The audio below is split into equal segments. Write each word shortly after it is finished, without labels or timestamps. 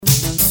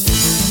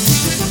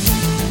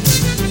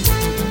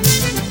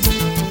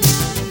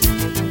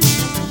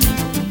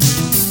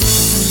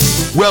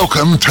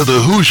Welcome to the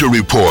Hoosier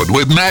Report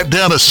with Matt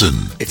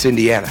Dennison. It's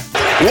Indiana.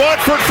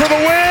 Watford for the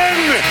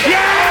win!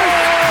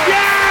 Yes!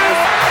 Yes!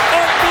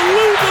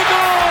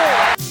 Unbelievable!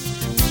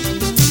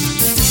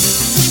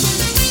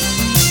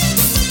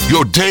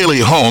 Your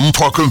daily home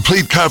for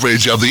complete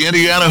coverage of the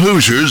Indiana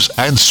Hoosiers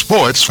and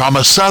sports from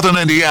a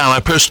Southern Indiana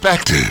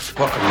perspective.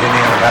 Welcome to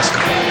Indiana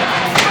basketball.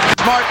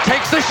 Smart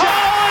takes the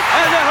shot,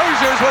 and the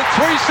Hoosiers with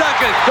 3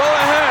 seconds go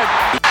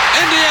ahead.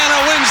 Indiana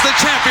wins the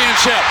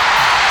championship.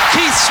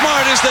 Keith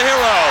Smart is the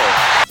hero.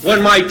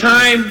 When my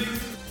time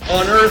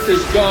on earth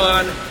is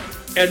gone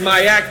and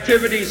my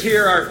activities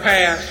here are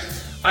past,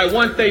 I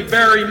want they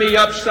bury me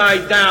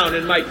upside down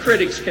and my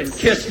critics can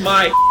kiss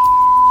my...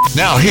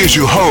 Now here's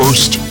your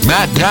host,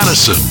 Matt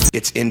Dennison.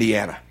 It's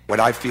Indiana, what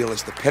I feel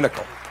is the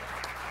pinnacle,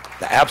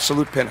 the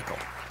absolute pinnacle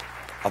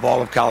of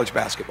all of college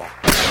basketball.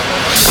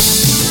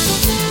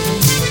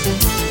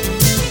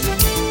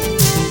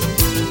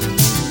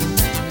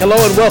 Hello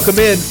and welcome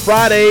in.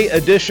 Friday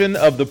edition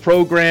of the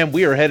program.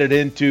 We are headed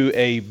into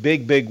a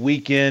big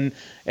weekend,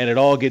 and it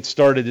all gets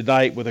started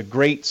tonight with a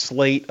great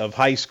slate of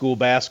high school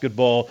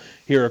basketball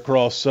here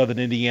across Southern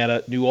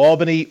Indiana. New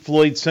Albany,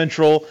 Floyd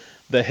Central,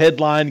 the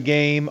headline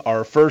game,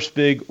 our first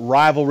big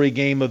rivalry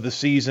game of the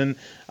season.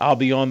 I'll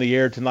be on the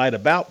air tonight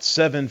about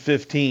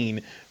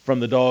 7:15 from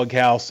the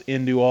Doghouse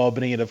in New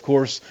Albany. And, of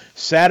course,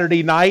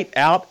 Saturday night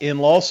out in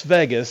Las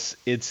Vegas,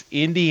 it's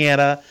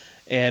Indiana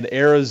and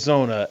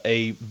Arizona,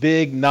 a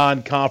big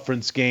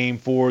non-conference game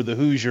for the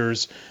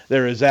Hoosiers.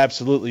 There is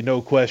absolutely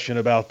no question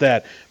about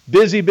that.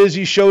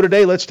 Busy show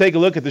today. Let's take a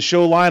look at the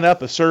show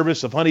lineup, a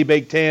service of Honey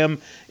Baked Ham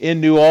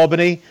in New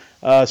Albany.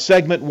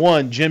 Segment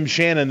 1, Jim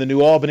Shannon, the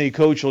New Albany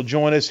coach, will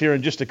join us here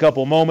in just a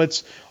couple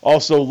moments.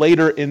 Also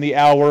later in the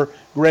hour,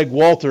 Greg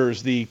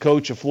Walters, the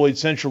coach of Floyd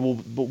Central,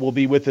 will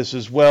be with us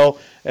as well,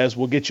 as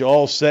we'll get you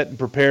all set and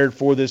prepared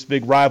for this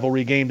big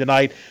rivalry game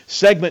tonight.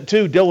 Segment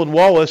 2, Dylan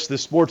Wallace, the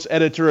sports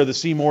editor of the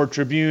Seymour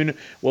Tribune,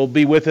 will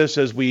be with us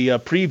as we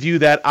preview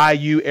that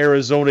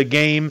IU-Arizona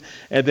game.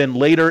 And then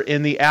later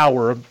in the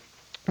hour,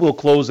 we'll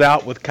close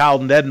out with Kyle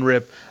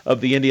Nedenrip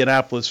of the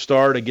Indianapolis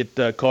Star to get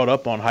caught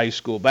up on high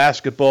school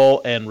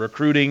basketball and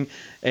recruiting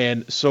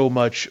and so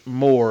much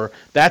more.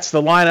 That's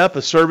the lineup,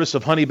 a service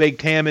of Honey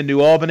Baked Ham in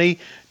New Albany.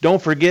 Don't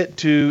forget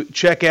to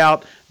check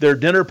out their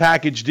dinner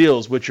package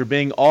deals, which are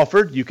being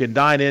offered. You can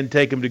dine in,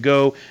 take them to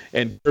go,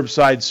 and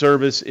curbside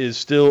service is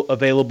still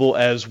available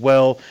as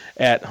well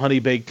at Honey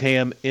Baked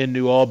Ham in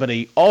New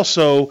Albany.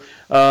 Also,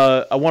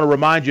 I want to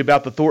remind you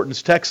about the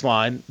Thornton's text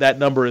line. That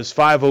number is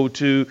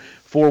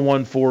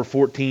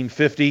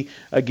 502-414-1450.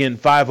 Again,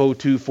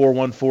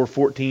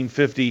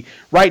 502-414-1450.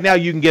 Right now,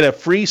 you can get a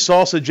free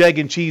sausage, egg,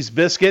 and cheese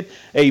biscuit,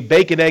 a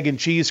bacon, egg, and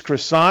cheese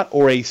croissant,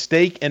 or a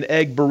steak and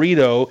egg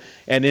burrito,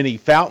 and any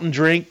fountain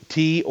drink,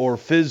 tea, or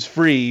fizz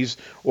freeze,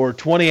 or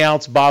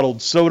 20-ounce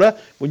bottled soda.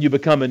 When you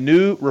become a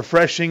new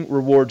Refreshing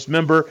Rewards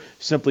member,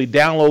 simply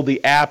download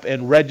the app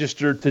and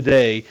register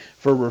today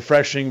for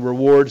Refreshing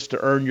Rewards to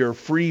earn your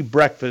free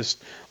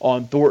breakfast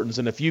on Thornton's.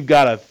 And if you've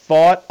got a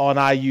thought on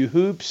IU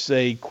hoops,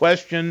 a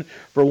question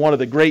for one of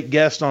the great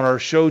guests on our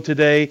show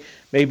today,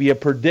 maybe a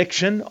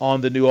prediction on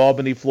the New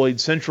Albany Floyd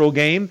Central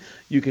game,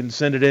 you can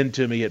send it in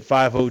to me at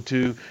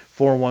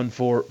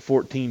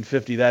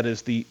 502-414-1450. That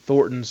is the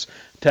Thornton's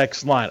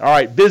text line. All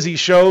right, busy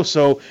show,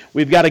 so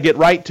we've got to get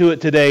right to it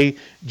today.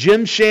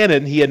 Jim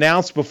Shannon, he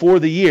announced before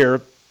the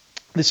year,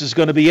 this is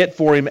going to be it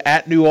for him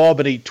at New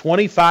Albany,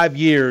 25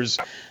 years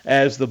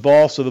as the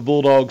boss of the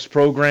Bulldogs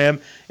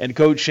program. And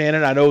Coach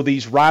Shannon, I know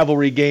these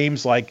rivalry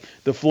games like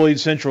the Floyd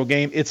Central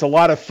game, it's a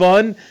lot of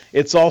fun.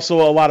 It's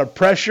also a lot of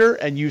pressure,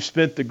 and you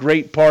spent the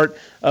great part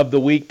of the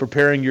week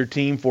preparing your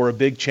team for a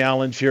big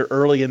challenge here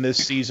early in this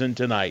season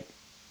tonight.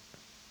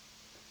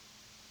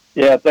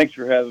 Yeah, thanks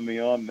for having me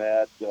on,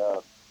 Matt.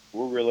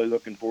 We're really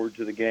looking forward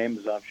to the game,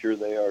 as I'm sure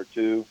they are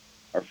too.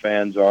 Our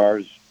fans are,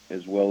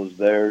 as well as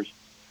theirs.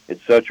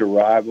 It's such a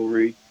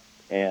rivalry,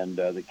 and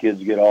the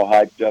kids get all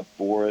hyped up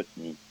for it.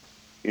 And,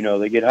 you know,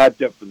 they get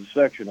hyped up for the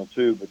sectional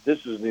too, but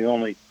this is the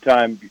only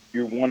time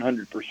you're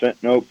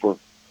 100% know for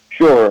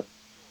sure,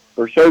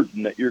 for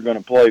certain, that you're going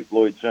to play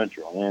Floyd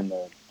Central. And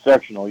the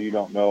sectional, you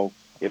don't know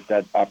if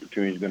that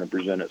opportunity is going to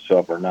present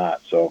itself or not.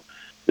 So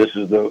this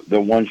is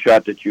the one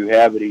shot that you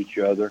have at each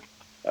other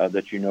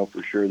that you know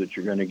for sure that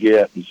you're going to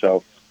get. And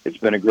so it's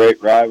been a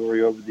great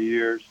rivalry over the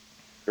years,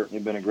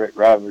 certainly been a great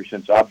rivalry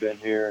since I've been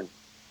here. And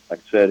like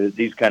I said,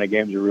 these kind of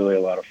games are really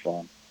a lot of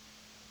fun.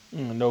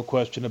 No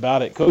question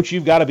about it. Coach,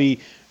 you've got to be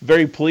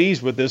very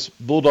pleased with this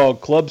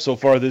Bulldog club so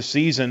far this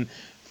season.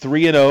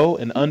 3-0,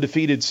 an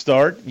undefeated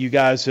start. You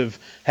guys have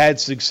had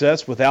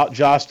success without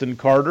Jostin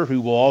Carter, who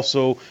will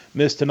also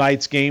miss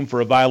tonight's game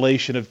for a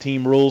violation of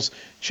team rules.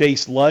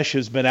 Chase Lush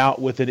has been out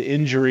with an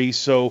injury.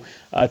 So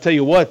I tell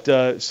you what,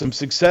 some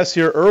success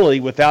here early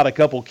without a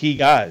couple key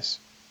guys.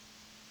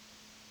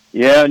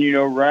 Yeah, and, you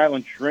know,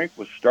 Ryland Shrink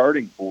was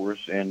starting for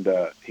us, and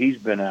he's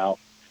been out.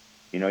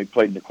 You know, he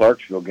played in the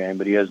Clarksville game,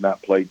 but he has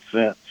not played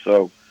since.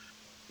 So,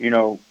 you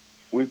know,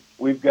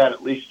 we've got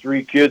at least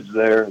 3 kids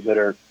there that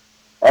are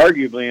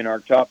arguably in our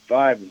top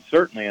 5 and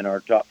certainly in our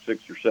top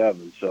 6 or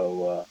 7.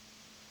 So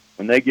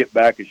when they get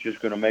back, it's just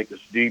going to make us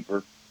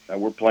deeper.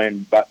 We're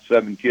playing about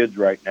 7 kids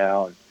right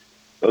now, and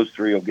those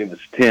 3 will give us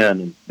 10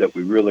 and that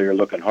we really are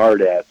looking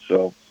hard at.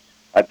 So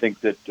I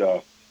think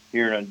that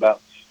here in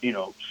about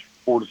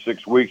 4 to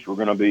 6 weeks, we're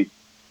going to be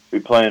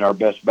playing our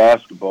best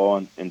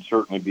basketball and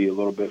certainly be a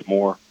little bit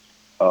more.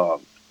 We're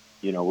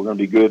going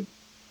to be good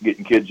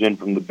getting kids in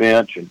from the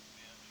bench and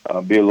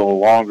be a little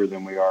longer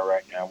than we are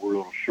right now. We're a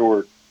little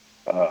short,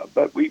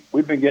 but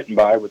we've been getting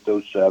by with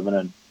those 7,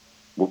 and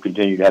we'll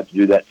continue to have to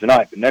do that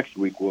tonight. But next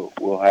week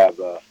we'll have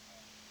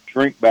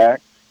Shrink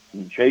back,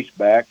 and Chase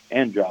back,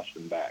 and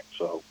Jocelyn back.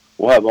 So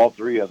we'll have all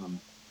 3 of them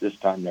this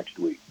time next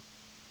week.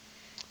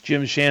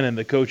 Jim Shannon,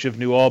 the coach of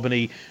New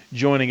Albany,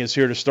 joining us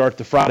here to start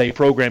the Friday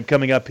program.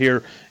 Coming up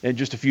here in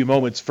just a few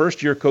moments,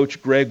 first-year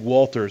coach Greg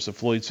Walters of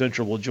Floyd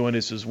Central will join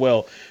us as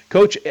well.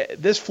 Coach,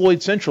 this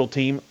Floyd Central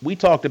team, we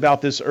talked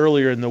about this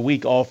earlier in the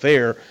week off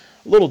air,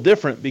 a little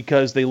different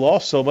because they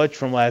lost so much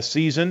from last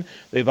season.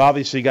 They've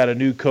obviously got a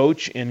new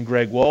coach in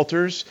Greg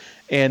Walters.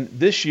 And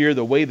this year,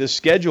 the way the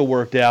schedule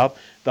worked out,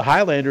 the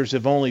Highlanders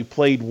have only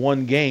played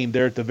 1 game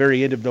there at the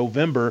very end of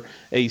November,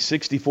 a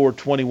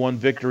 64-21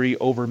 victory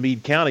over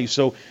Meade County.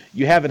 So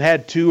you haven't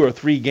had 2 or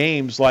 3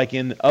 games like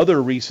in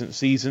other recent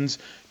seasons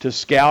to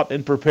scout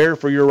and prepare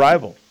for your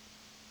rival.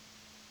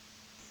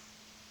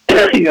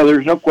 Yeah,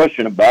 there's no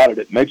question about it.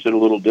 It makes it a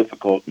little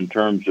difficult in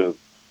terms of,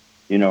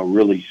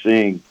 really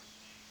seeing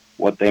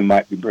what they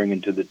might be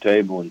bringing to the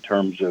table in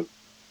terms of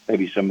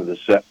maybe some of the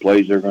set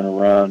plays they're going to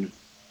run.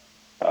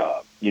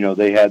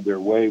 They had their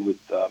way with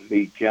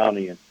Meade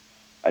County, and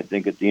I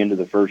think at the end of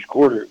the first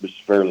quarter it was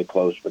fairly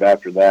close. But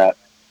after that,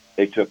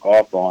 they took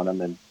off on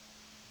them, and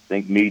I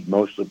think Meade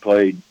mostly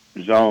played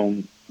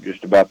zone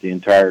just about the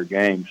entire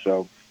game.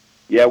 So,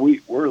 yeah,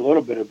 we're a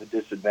little bit of a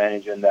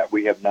disadvantage in that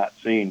we have not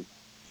seen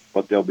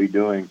what they'll be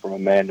doing from a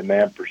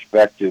man-to-man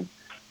perspective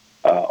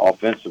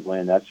offensively,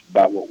 and that's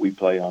about what we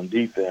play on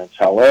defense.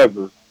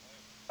 However,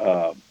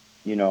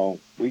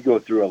 we go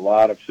through a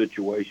lot of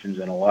situations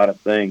and a lot of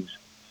things,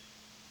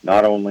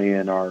 not only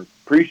in our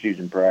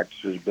preseason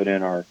practices, but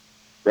in our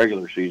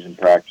regular season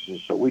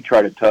practices. So we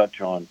try to touch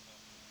on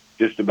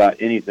just about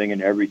anything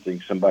and everything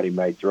somebody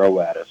may throw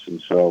at us.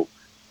 And so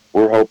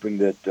we're hoping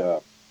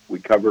that we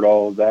covered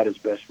all of that as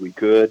best we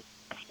could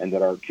and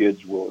that our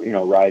kids will,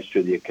 rise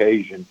to the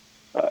occasion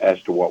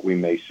as to what we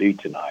may see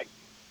tonight.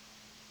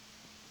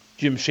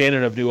 Jim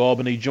Shannon of New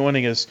Albany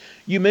joining us.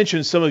 You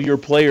mentioned some of your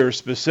players,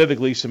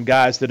 specifically some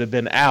guys that have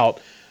been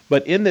out.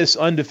 But in this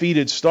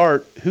undefeated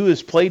start, who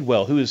has played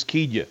well? Who has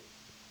keyed you?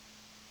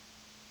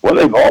 Well,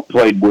 they've all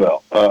played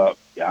well.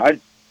 I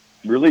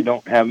really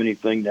don't have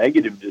anything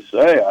negative to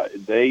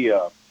say.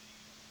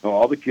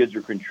 All the kids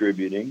are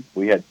contributing.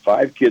 We had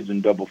 5 kids in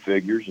double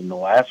figures in the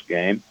last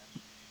game.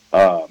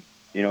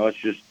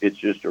 It's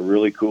just a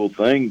really cool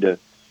thing to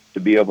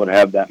be able to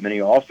have that many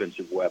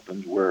offensive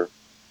weapons where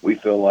we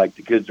feel like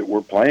the kids that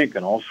we're playing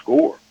can all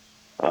score.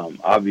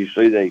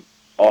 Obviously, they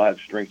all have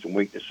strengths and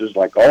weaknesses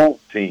like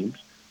all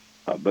teams.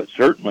 But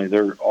certainly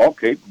they're all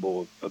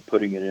capable of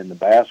putting it in the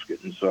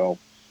basket. And so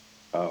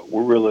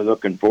we're really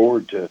looking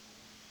forward to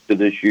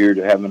this year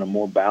to having a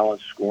more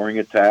balanced scoring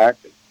attack.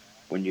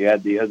 When you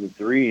add the other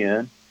 3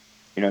 in,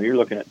 you're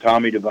looking at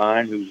Tommy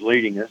Devine, who's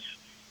leading us.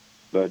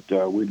 But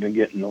we've been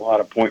getting a lot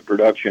of point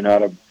production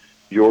out of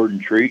Jordan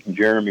Treat and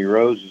Jeremy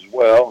Rose as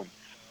well. And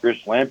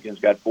Chris Lampkin's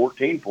got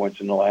 14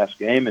 points in the last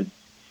game, and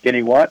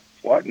Kenny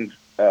Watson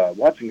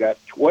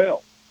got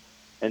 12.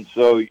 And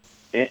so,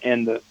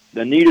 and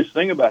the neatest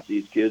thing about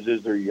these kids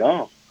is they're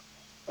young.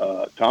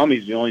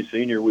 Tommy's the only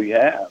senior we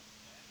have.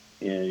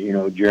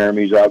 And,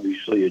 Jeremy's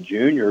obviously a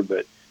junior,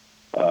 but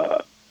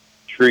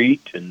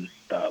Treat and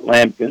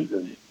Lampkins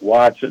and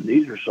Watson,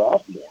 these are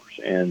sophomores,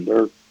 and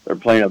they're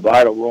playing a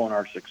vital role in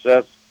our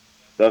success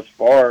thus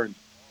far. And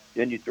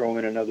then you throw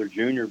in another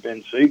junior,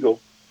 Ben Siegel.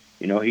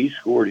 He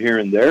scored here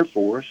and there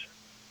for us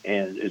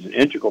and is an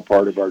integral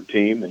part of our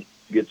team and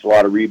gets a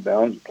lot of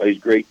rebounds and plays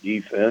great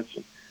defense.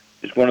 And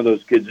just one of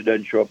those kids that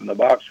doesn't show up in the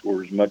box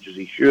score as much as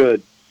he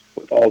should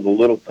with all the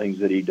little things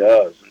that he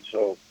does. And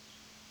so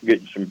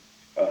getting some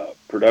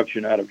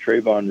production out of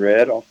Trayvon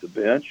Red off the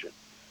bench, and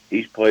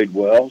he's played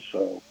well.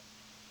 So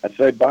I'd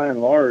say by and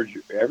large,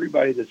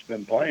 everybody that's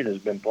been playing has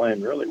been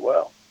playing really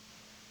well.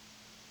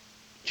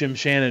 Jim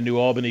Shannon, New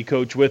Albany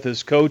coach with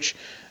us. Coach,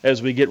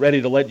 as we get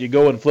ready to let you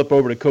go and flip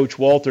over to Coach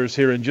Walters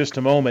here in just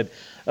a moment,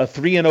 a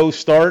 3-0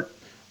 start,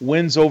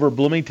 wins over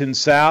Bloomington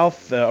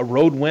South, a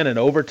road win, an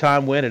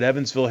overtime win at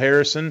Evansville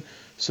Harrison.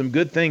 Some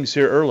good things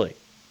here early.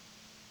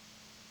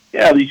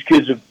 Yeah, these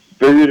kids have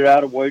figured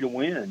out a way to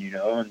win,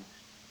 and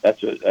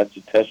that's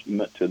a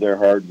testament to their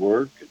hard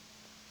work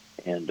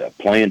and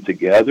playing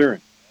together.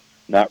 And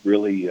not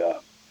really,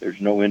 there's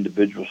no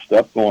individual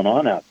stuff going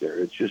on out there.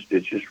 It's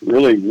just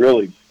really,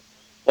 really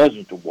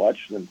pleasant to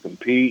watch them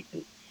compete.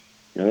 And,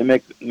 they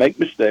make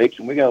mistakes,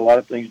 and we got a lot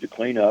of things to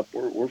clean up.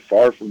 We're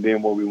far from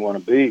being where we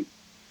want to be,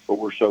 but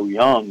we're so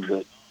young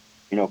that,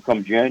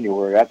 come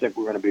January, I think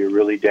we're going to be a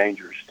really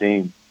dangerous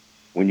team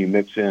when you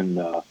mix in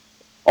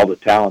all the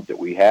talent that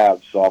we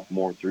have,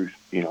 sophomore through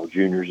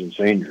juniors and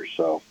seniors.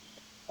 So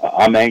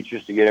I'm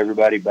anxious to get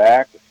everybody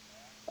back.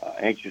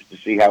 Anxious to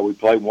see how we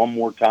play one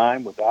more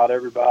time without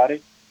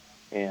everybody,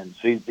 and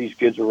see if these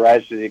kids will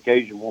rise to the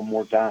occasion one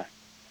more time.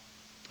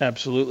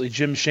 Absolutely.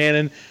 Jim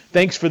Shannon,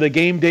 thanks for the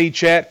game day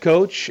chat,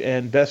 Coach,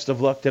 and best of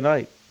luck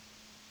tonight.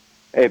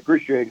 Hey,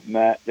 appreciate it,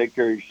 Matt. Take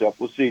care of yourself.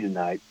 We'll see you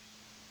tonight.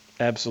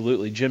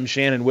 Absolutely. Jim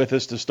Shannon with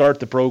us to start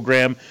the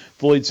program.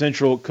 Floyd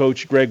Central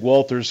coach Greg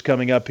Walters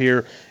coming up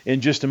here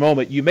in just a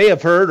moment. You may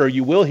have heard, or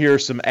you will hear,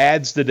 some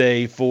ads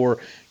today for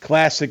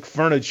Classic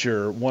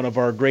Furniture, one of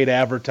our great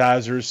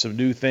advertisers, some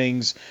new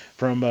things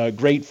from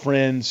great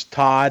friends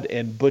Todd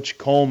and Butch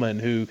Coleman,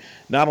 who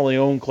not only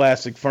own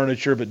Classic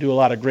Furniture but do a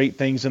lot of great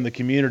things in the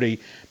community.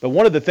 But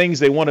one of the things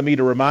they wanted me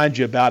to remind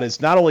you about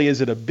is not only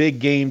is it a big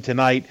game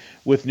tonight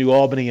with New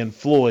Albany and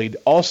Floyd,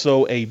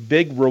 also a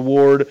big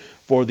reward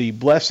for the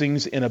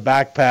Blessings in a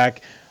Backpack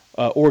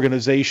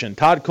organization.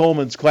 Todd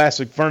Coleman's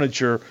Classic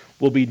Furniture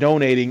will be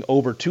donating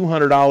over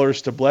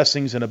 $200 to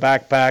Blessings in a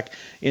Backpack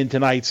in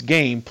tonight's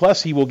game.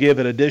 Plus, he will give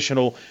an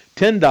additional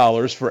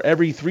 $10 for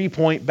every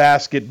three-point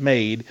basket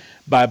made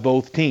by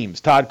both teams.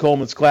 Todd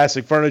Coleman's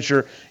Classic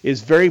Furniture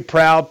is very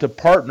proud to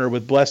partner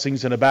with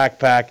Blessings in a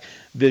Backpack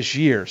this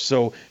year.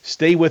 So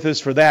stay with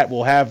us for that.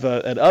 We'll have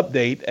an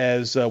update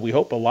as we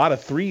hope a lot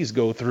of threes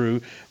go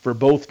through for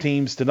both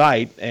teams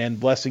tonight, and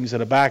Blessings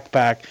in a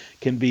Backpack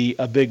can be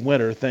a big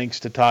winner thanks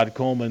to Todd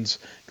Coleman's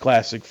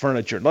Classic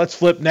Furniture. Let's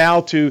flip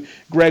now to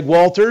Greg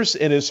Walters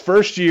in his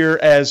first year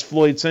as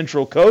Floyd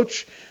Central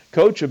coach.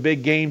 Coach, a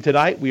big game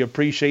tonight. We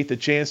appreciate the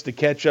chance to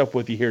catch up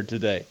with you here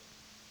today.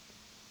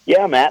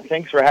 Yeah, Matt,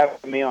 thanks for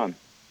having me on.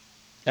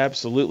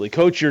 Absolutely.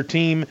 Coach, your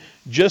team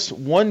just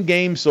one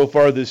game so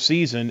far this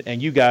season,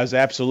 and you guys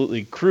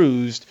absolutely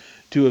cruised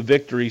to a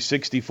victory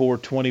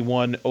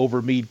 64-21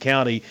 over Meade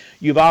County.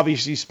 You've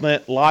obviously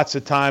spent lots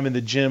of time in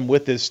the gym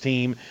with this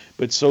team,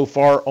 but so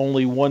far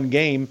only one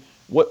game.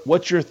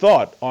 What's your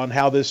thought on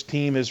how this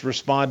team is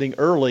responding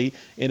early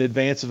in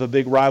advance of a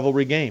big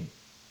rivalry game?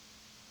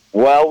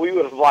 Well, we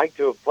would have liked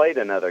to have played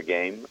another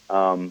game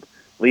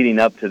leading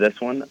up to this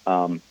one.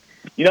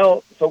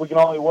 So we can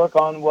only work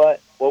on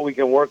what we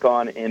can work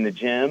on in the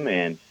gym,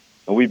 and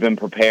we've been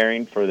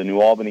preparing for the New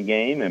Albany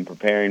game and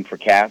preparing for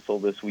Castle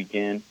this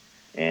weekend.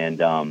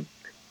 And,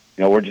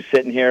 we're just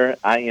sitting here.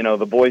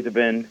 The boys have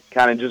been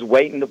kind of just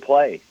waiting to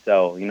play.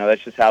 So,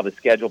 that's just how the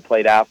schedule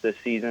played out this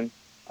season.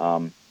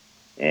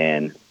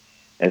 And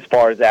as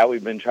far as that,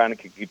 we've been trying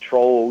to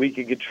control what we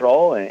could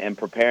control and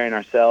preparing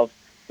ourselves.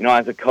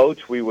 As a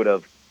coach, we would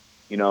have,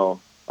 like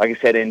I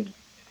said,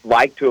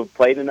 like to have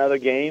played another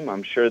game.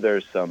 I'm sure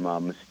there's some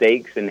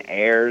mistakes and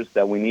errors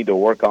that we need to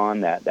work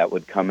on that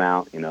would come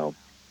out,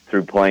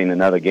 through playing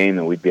another game,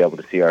 that we'd be able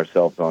to see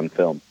ourselves on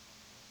film.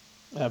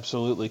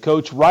 Absolutely.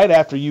 Coach, right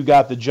after you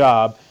got the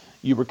job,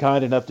 you were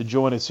kind enough to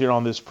join us here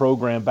on this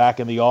program back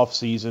in the off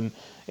season.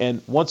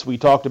 And once we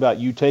talked about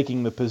you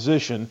taking the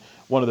position,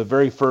 one of the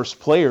very first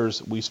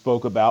players we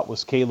spoke about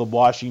was Caleb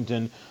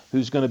Washington,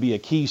 who's going to be a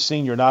key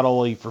senior not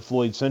only for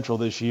Floyd Central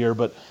this year,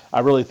 but I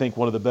really think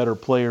one of the better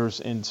players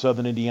in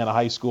Southern Indiana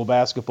high school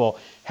basketball.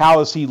 How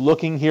is he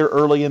looking here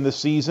early in the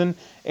season,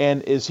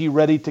 and is he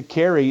ready to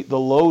carry the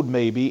load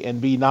maybe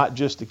and be not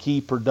just a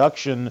key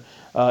production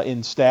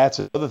in stats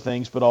and other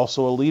things, but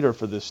also a leader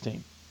for this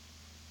team?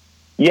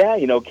 Yeah,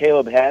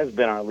 Caleb has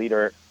been our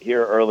leader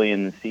here early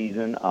in the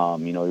season.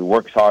 He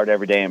works hard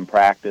every day in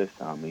practice.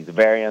 He's a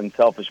very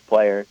unselfish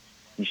player.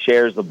 He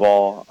shares the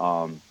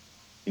ball.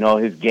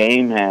 His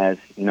game has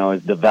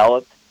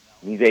developed.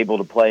 He's able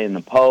to play in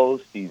the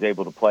post. He's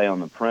able to play on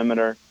the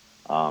perimeter.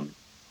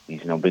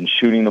 He's been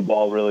shooting the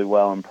ball really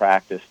well in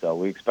practice. So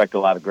we expect a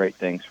lot of great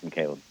things from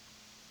Caleb.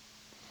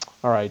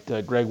 All right,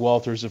 Greg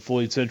Walters of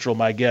Floyd Central,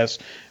 my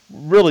guest.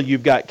 Really,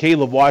 you've got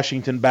Caleb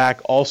Washington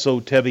back,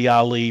 also Tevi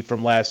Ali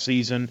from last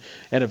season,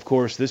 and of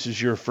course, this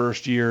is your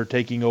first year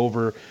taking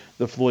over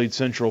the Floyd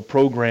Central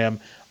program.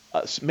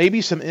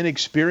 Maybe some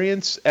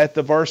inexperience at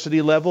the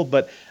varsity level,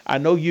 but I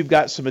know you've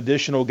got some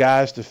additional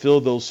guys to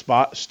fill those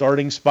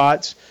starting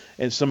spots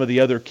and some of the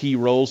other key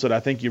roles that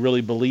I think you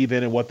really believe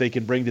in and what they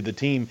can bring to the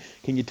team.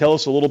 Can you tell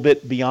us a little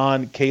bit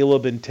beyond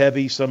Caleb and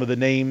Tevi, some of the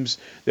names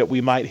that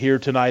we might hear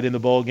tonight in the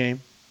ball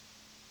game?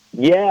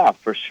 Yeah,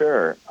 for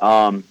sure.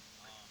 Brock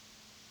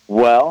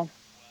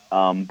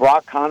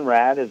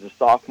Conrad is a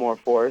sophomore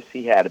for us.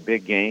 He had a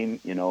big game,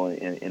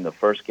 in the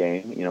first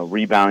game,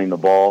 rebounding the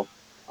ball,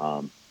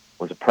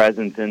 was a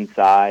presence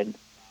inside.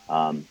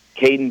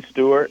 Caden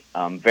Stewart,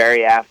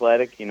 very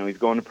athletic. He's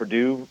going to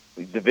Purdue,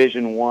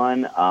 Division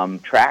I,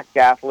 track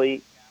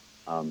athlete.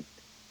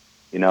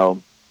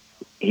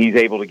 He's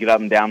able to get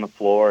up and down the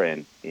floor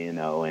and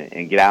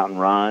get out and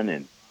run,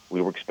 and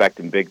we were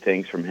expecting big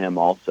things from him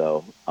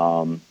also.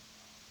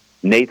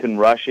 Nathan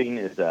Rushing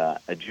is a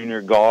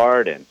junior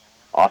guard, and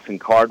Austin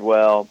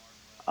Cardwell,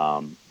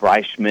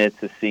 Bryce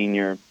Schmidt's a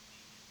senior.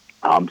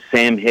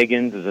 Sam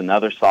Higgins is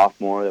another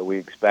sophomore that we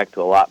expect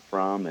a lot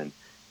from, and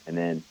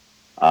then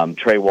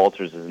Trey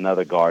Walters is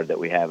another guard that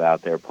we have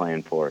out there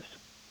playing for us.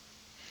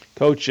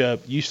 Coach,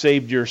 you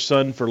saved your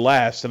son for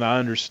last, and I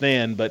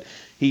understand, but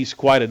he's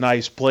quite a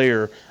nice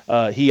player.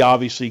 He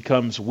obviously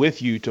comes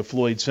with you to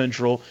Floyd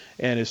Central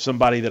and is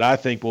somebody that I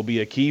think will be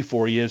a key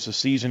for you as the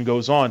season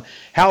goes on.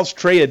 How's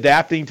Trey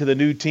adapting to the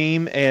new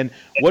team, and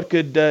what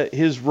could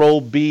his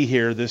role be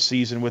here this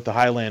season with the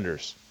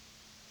Highlanders?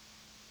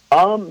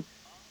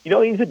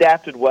 He's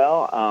adapted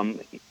well.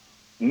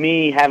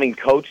 Me having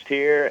coached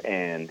here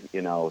and,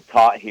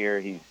 taught here,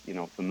 he's,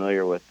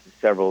 familiar with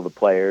several of the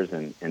players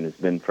and has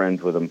been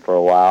friends with them for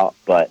a while.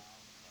 But,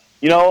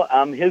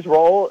 his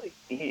role,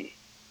 he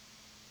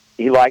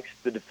likes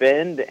to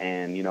defend,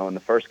 and, in the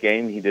first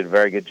game he did a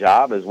very good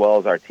job, as well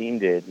as our team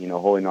did,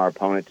 holding our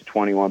opponent to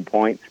 21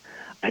 points.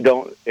 I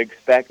don't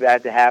expect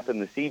that to happen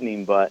this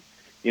evening, but,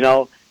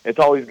 it's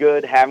always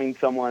good having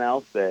someone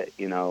else that,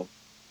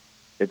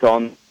 it's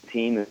on the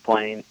team that's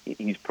playing.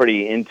 He's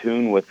pretty in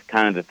tune with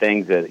kind of the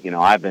things that,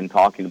 I've been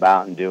talking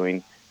about and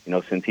doing,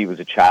 since he was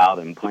a child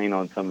and playing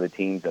on some of the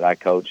teams that I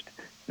coached.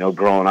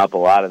 Growing up, a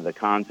lot of the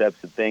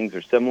concepts and things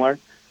are similar.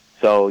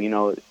 So,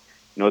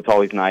 it's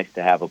always nice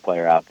to have a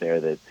player out there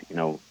that's,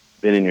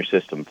 been in your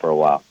system for a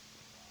while.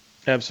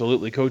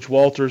 Absolutely. Coach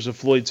Walters of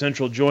Floyd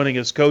Central joining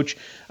us. Coach,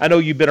 I know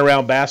you've been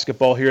around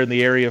basketball here in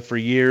the area for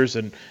years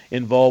and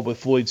involved with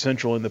Floyd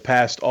Central in the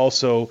past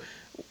also.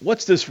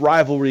 What's this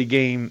rivalry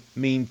game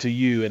mean to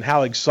you, and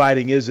how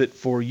exciting is it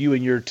for you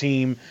and your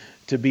team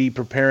to be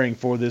preparing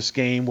for this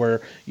game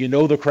where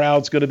the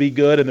crowd's going to be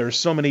good and there's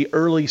so many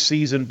early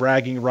season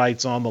bragging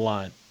rights on the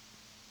line?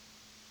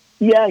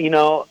 Yeah,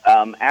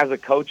 as a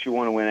coach, you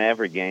want to win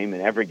every game,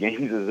 and every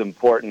game is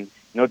important.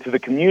 To the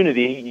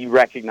community, you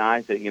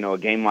recognize that, a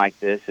game like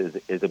this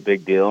is a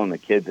big deal, and the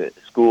kids at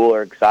school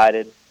are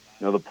excited.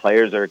 The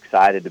players are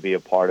excited to be a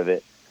part of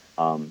it.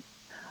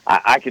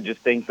 I could just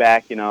think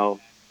back,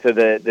 to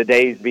the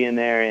days being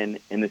there in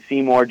the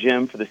Seymour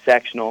gym for the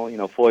sectional,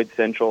 Floyd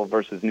Central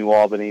versus New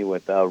Albany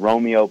with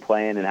Romeo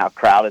playing and how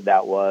crowded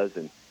that was.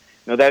 And,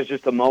 that was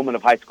just a moment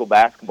of high school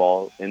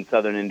basketball in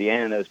Southern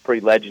Indiana that was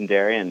pretty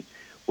legendary and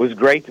was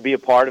great to be a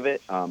part of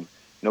it.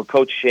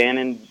 Coach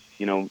Shannon,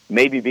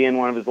 maybe being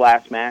one of his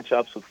last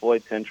matchups with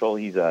Floyd Central.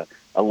 He's a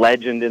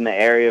legend in the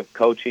area of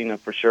coaching,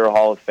 for sure a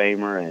Hall of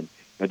Famer.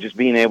 And just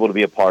being able to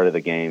be a part of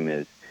the game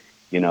is,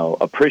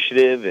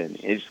 appreciative, and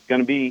it's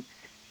going to be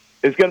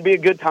a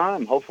good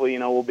time. Hopefully,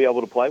 we'll be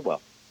able to play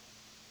well.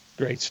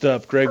 Great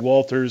stuff. Greg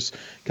Walters,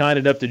 kind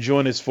enough to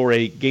join us for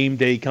a game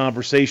day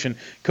conversation.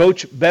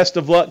 Coach, best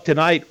of luck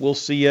tonight. We'll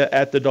see you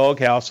at the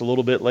Doghouse a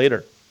little bit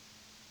later.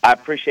 I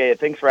appreciate it.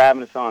 Thanks for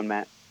having us on,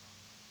 Matt.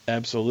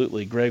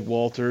 Absolutely. Greg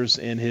Walters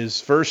in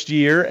his first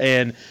year,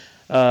 and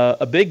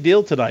a big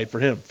deal tonight for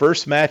him.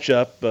 First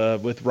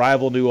matchup with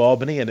rival New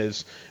Albany, and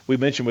as we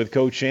mentioned with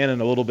Coach Shannon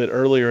a little bit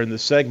earlier in the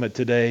segment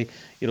today,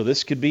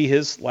 this could be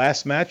his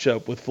last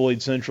matchup with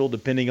Floyd Central,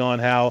 depending on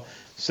how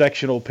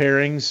sectional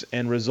pairings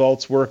and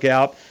results work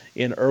out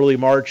in early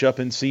March up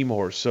in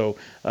Seymour. So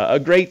a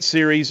great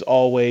series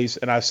always,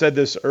 and I said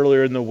this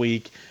earlier in the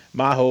week,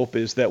 my hope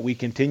is that we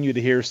continue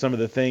to hear some of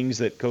the things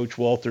that Coach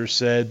Walters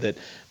said, that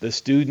the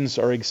students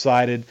are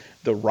excited,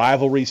 the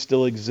rivalry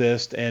still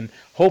exists, and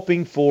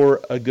hoping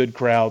for a good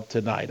crowd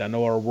tonight. I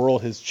know our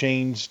world has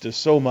changed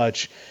so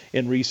much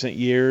in recent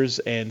years,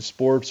 and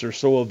sports are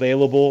so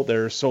available.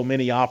 There are so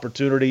many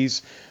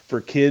opportunities for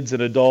kids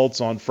and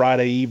adults on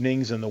Friday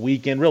evenings and the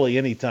weekend, really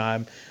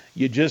anytime.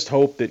 You just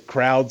hope that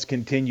crowds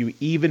continue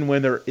even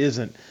when there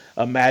isn't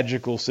a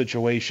magical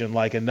situation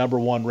like a number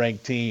one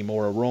ranked team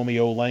or a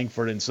Romeo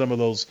Langford in some of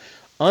those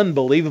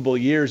unbelievable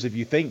years. If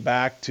you think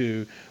back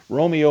to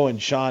Romeo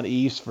and Sean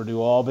East for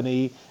New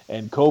Albany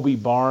and Kobe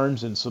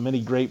Barnes and so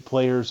many great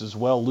players as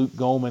well. Luke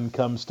Goldman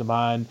comes to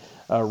mind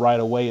right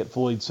away at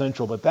Floyd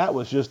Central. But that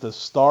was just a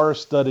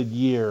star-studded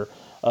year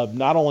of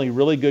not only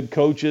really good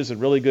coaches and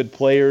really good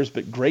players,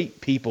 but great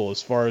people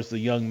as far as the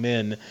young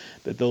men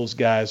that those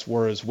guys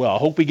were as well. I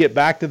hope we get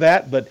back to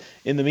that, but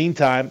in the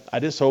meantime, I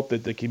just hope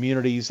that the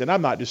communities, and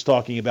I'm not just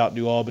talking about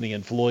New Albany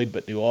and Floyd,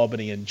 but New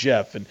Albany and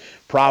Jeff and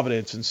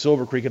Providence and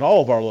Silver Creek and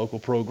all of our local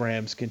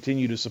programs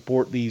continue to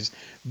support these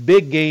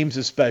big games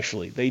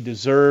especially. They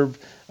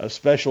deserve a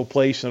special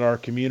place in our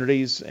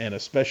communities and a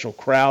special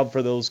crowd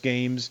for those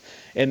games.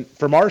 And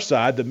from our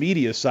side, the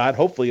media side,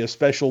 hopefully a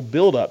special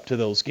build-up to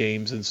those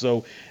games. And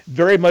so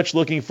very much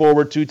looking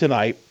forward to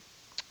tonight.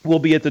 We'll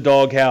be at the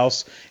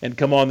Doghouse and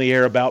come on the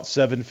air about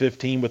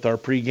 7:15 with our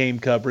pregame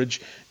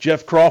coverage.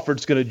 Jeff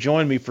Crawford's going to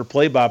join me for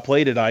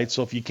play-by-play tonight,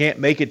 so if you can't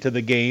make it to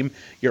the game,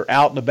 you're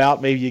out and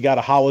about, maybe you got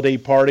a holiday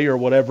party or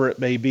whatever it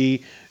may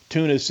be,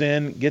 tune us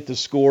in, get the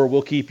score.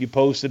 We'll keep you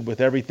posted with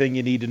everything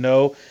you need to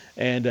know,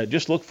 and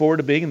just look forward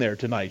to being there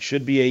tonight.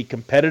 Should be a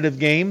competitive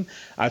game.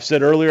 I've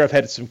said earlier I've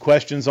had some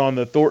questions on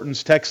the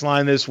Thornton's text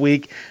line this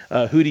week.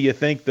 Who do you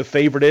think the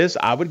favorite is?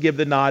 I would give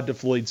the nod to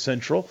Floyd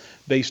Central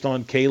based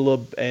on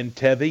Caleb and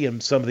Tevi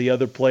and some of the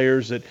other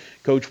players that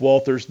Coach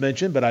Walters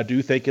mentioned, but I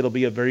do think it'll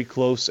be a very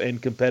close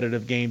and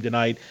competitive game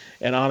tonight,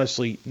 and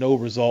honestly, no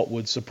result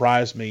would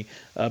surprise me.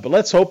 But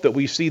let's hope that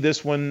we see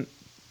this one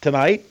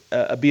tonight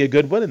be a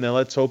good one, and then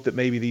let's hope that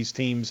maybe these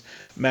teams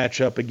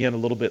match up again a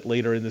little bit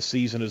later in the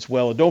season as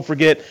well. And don't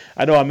forget,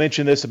 I know I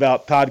mentioned this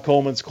about Todd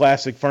Coleman's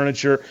Classic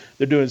Furniture.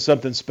 They're doing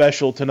something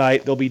special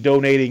tonight. They'll be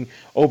donating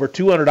over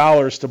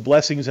 $200 to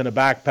Blessings in a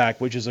Backpack,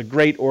 which is a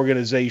great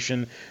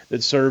organization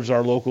that serves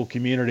our local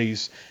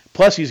communities.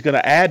 Plus, he's going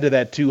to add to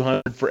that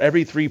 $200 for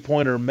every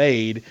three-pointer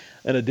made,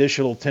 an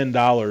additional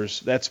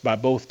 $10. That's by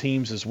both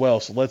teams as well.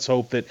 So let's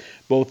hope that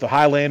both the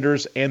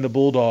Highlanders and the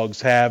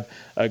Bulldogs have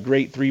a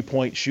great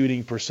three-point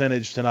shooting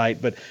percentage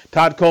tonight. But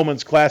Todd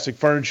Coleman's Classic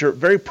Furniture,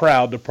 very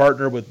proud to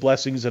partner with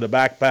Blessings in a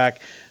Backpack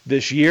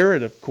this year.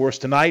 And, of course,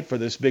 tonight for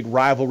this big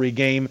rivalry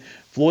game,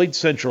 Floyd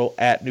Central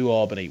at New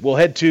Albany. We'll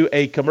head to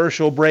a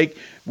commercial break.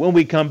 When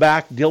we come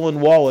back, Dylan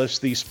Wallace,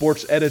 the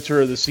sports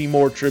editor of the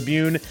Seymour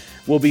Tribune,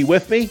 will be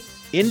with me.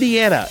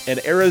 Indiana and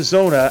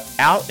Arizona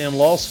out in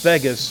Las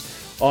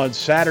Vegas on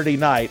Saturday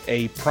night,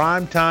 a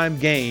primetime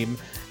game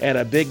and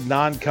a big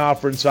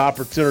non-conference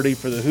opportunity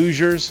for the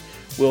Hoosiers.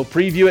 We'll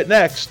preview it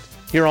next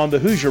here on the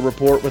Hoosier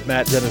Report with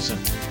Matt Dennison.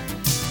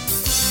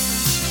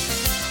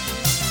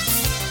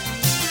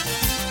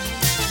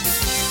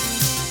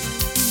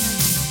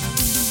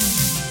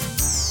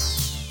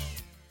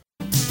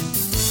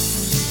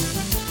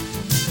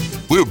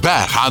 We're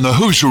back on the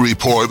Hoosier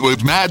Report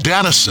with Matt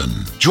Dennison.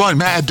 Join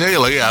Matt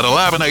daily at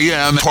 11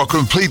 a.m. for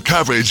complete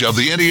coverage of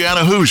the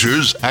Indiana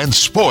Hoosiers and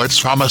sports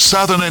from a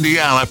Southern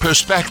Indiana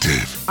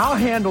perspective. I'll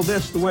handle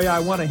this the way I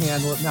want to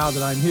handle it now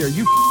that I'm here.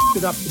 You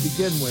it up to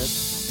begin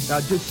with. Now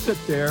just sit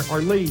there or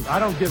leave. I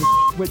don't give a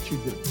what you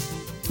do.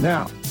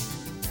 Now,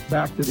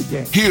 back to the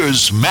game.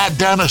 Here's Matt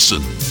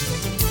Dennison.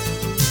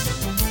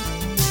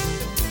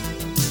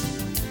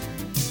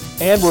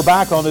 And we're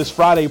back on this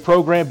Friday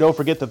program. Don't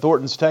forget the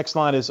Thornton's text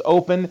line is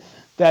open.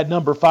 That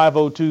number,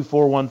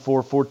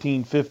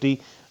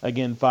 502-414-1450.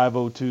 Again,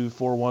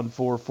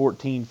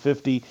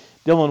 502-414-1450.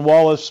 Dylan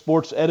Wallace,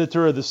 sports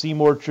editor of the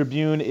Seymour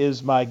Tribune,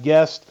 is my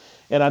guest.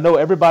 And I know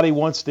everybody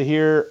wants to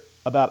hear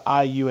about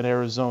IU in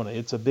Arizona.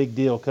 It's a big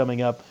deal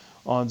coming up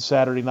on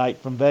Saturday night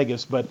from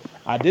Vegas. But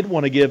I did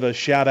want to give a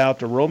shout-out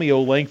to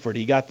Romeo Langford.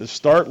 He got the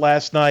start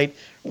last night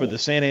for the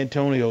San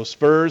Antonio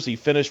Spurs. He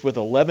finished with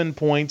 11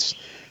 points,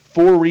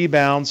 4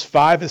 rebounds,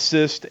 5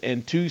 assists,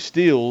 and 2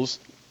 steals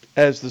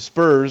as the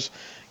Spurs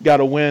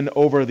got a win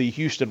over the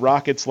Houston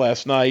Rockets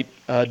last night.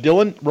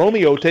 Dylan,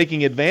 Romeo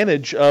taking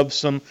advantage of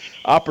some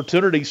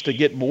opportunities to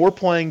get more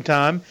playing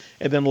time,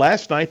 and then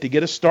last night to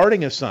get a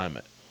starting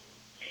assignment.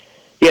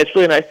 Yeah, it's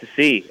really nice to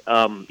see.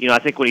 I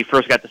think when he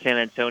first got to San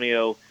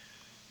Antonio,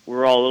 we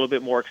were all a little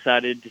bit more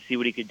excited to see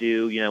what he could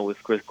do,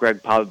 with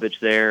Greg Popovich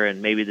there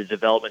and maybe the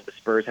development the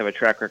Spurs have a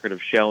track record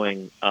of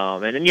showing.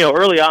 And then,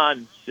 early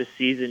on this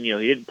season, he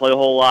didn't play a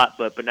whole lot,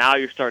 but now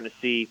you're starting to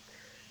see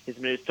his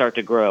minutes start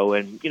to grow.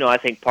 And, I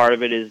think part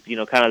of it is,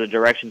 kind of the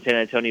direction San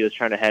Antonio is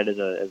trying to head as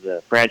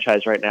a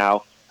franchise right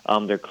now.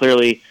 They're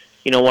clearly,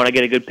 want to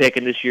get a good pick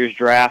in this year's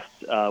draft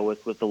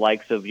with the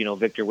likes of,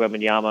 Victor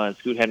Wembanyama and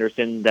Scoot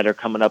Henderson that are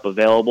coming up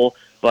available.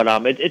 But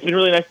it's been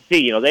really nice to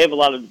see. They have a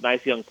lot of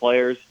nice young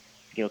players.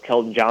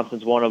 Keldon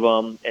Johnson's one of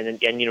them, and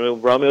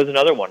Romeo's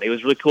another one. It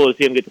was really cool to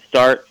see him get to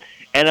start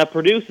and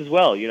produce as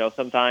well.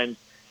 Sometimes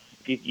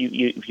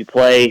if you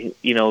play,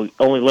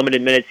 only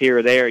limited minutes here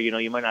or there,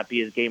 you might not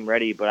be as game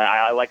ready. But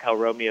I like how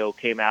Romeo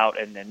came out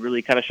and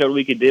really kind of showed what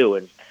he could do.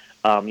 And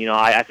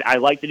I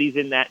like that he's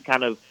in that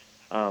kind of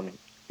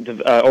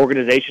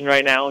organization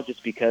right now,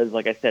 just because,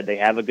 like I said, they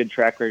have a good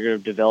track record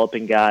of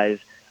developing guys.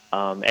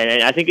 And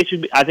I think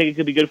it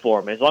could be good for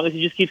him as long as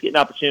he just keeps getting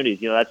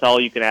opportunities. That's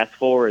all you can ask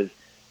for is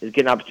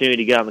get an opportunity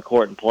to get on the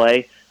court and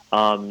play.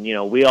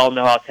 We all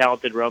know how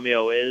talented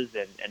Romeo is,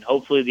 and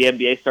hopefully the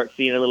NBA starts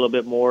seeing a little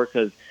bit more,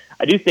 because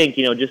I do think,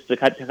 just the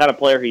kind of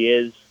player he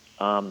is,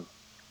 kind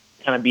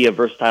of be a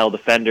versatile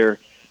defender,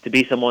 to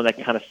be someone that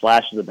can kind of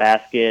slash to the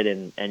basket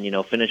and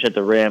finish at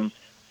the rim.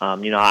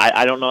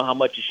 I don't know how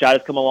much his shot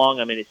has come along.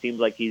 I mean, it seems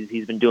like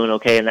he's been doing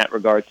okay in that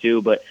regard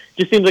too, but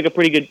just seems like a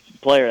pretty good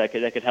player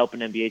that could help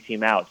an NBA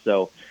team out.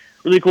 So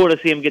really cool to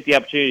see him get the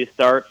opportunity to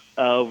start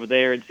over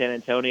there in San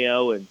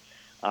Antonio, and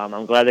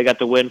I'm glad they got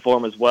the win for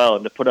him as well.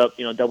 And to put up,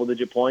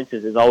 double-digit points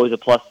is always a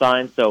plus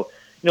sign. So,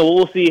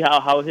 we'll see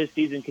how his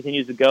season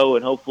continues to go,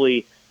 and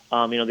hopefully,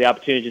 the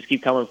opportunities just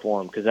keep coming for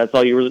him, because that's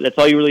all you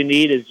really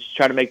need is just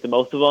try to make the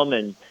most of them.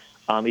 And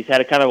he's had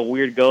a kind of a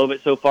weird go of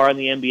it so far in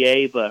the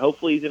NBA, but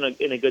hopefully he's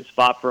in a good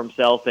spot for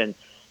himself. And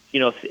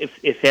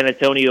if San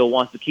Antonio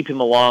wants to keep him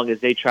along as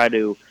they try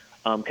to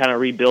kind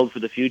of rebuild for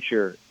the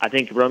future, I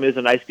think Romeo's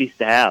a nice piece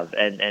to have,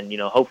 and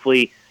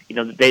hopefully.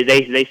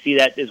 They see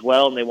that as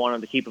well, and they want him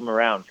to keep him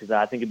around, because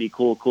I think it'd be a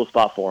cool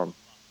spot for him.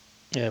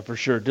 Yeah, for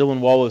sure. Dylan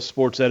Wallace,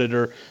 sports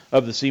editor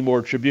of the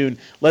Seymour Tribune.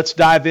 Let's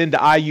dive into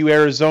IU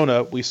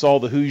Arizona. We saw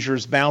the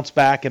Hoosiers bounce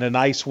back in a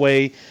nice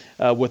way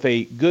with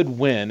a good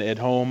win at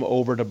home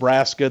over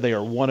Nebraska. They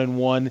are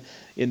 1-1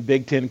 in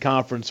Big Ten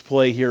Conference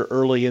play here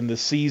early in the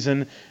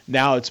season.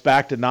 Now it's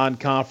back to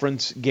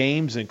non-conference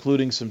games,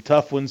 including some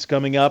tough ones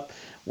coming up.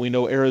 We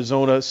know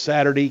Arizona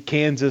Saturday,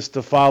 Kansas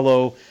to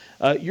follow.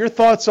 Your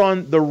thoughts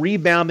on the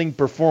rebounding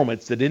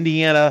performance that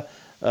Indiana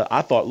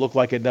I thought looked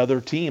like another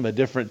team, a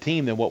different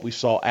team than what we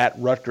saw at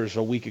Rutgers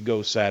a week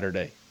ago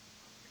Saturday.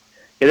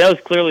 Yeah, that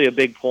was clearly a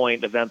big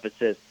point of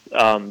emphasis,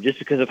 just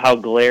because of how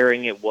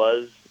glaring it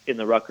was in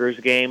the Rutgers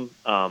game.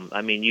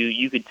 I mean,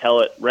 you could tell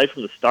it right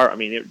from the start. I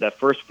mean, that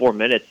first 4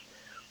 minutes,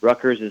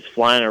 Rutgers is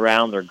flying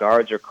around. Their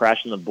guards are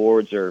crashing the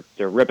boards. They're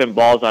ripping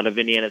balls out of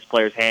Indiana's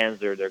players' hands.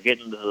 They're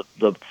getting to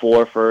the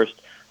floor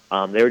first.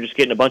 They were just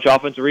getting a bunch of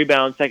offensive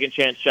rebounds, second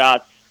chance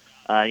shots.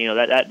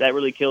 That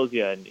really kills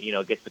you, and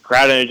gets the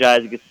crowd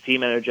energized, it gets the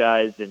team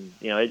energized, and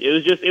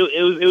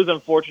it was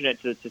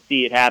unfortunate to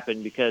see it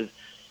happen because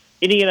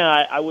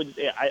Indiana,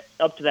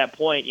 up to that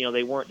point,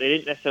 they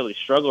didn't necessarily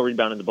struggle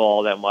rebounding the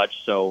ball that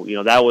much. So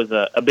that was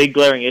a big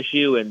glaring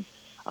issue, and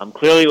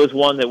clearly it was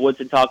one that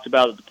Woodson talked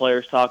about, that the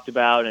players talked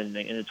about, and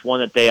it's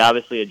one that they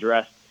obviously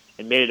addressed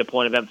and made it a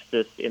point of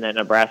emphasis in that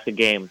Nebraska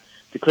game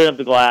to clean up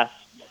the glass.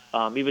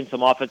 Even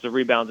some offensive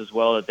rebounds as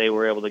well that they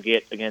were able to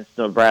get against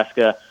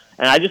Nebraska.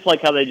 And I just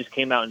like how they just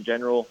came out in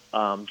general,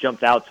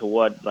 jumped out to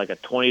like a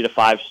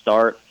 20-5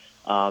 start.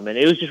 And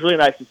it was just really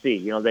nice to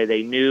see.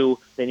 They knew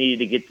they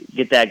needed to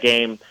get that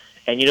game.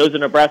 And, it was a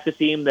Nebraska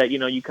team that,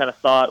 you kind of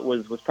thought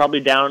was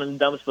probably down in the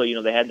dumps. But,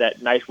 they had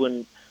that nice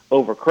win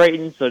over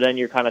Creighton. So then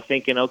you're kind of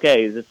thinking,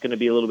 okay, is this going to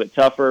be a little bit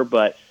tougher?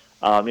 But,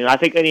 I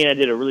think Indiana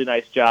did a really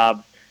nice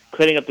job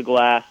cleaning up the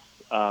glass,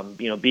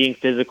 being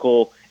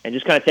physical, and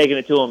just kind of taking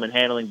it to them and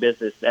handling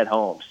business at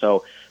home.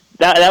 So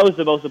that was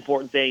the most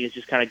important thing, is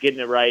just kind of getting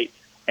it right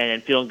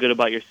and feeling good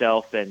about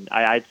yourself. And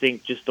I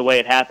think just the way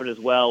it happened as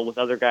well, with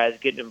other guys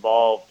getting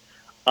involved,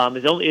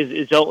 is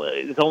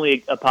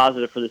only a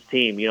positive for this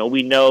team.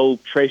 We know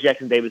Trey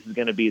Jackson-Davis is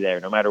going to be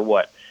there no matter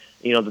what.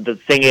 The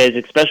thing is,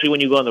 especially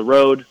when you go on the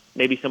road,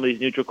 maybe some of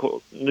these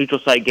neutral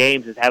site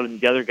games, is having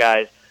the other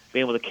guys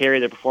being able to carry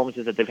their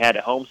performances that they've had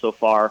at home so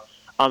far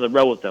on the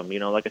road with them.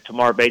 Like a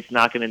Tamar Bates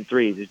knocking in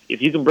threes.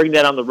 If you can bring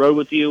that on the road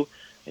with you,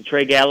 and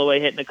Trey Galloway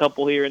hitting a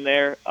couple here and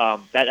there,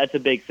 that's a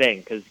big thing.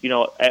 Because,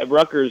 at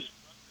Rutgers,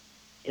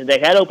 they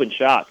had open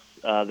shots.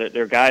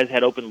 Their guys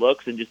had open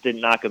looks and just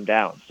didn't knock them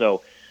down.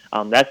 So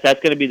that's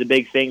going to be the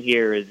big thing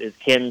here is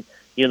can,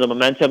 the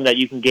momentum that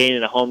you can gain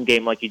in a home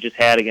game like you just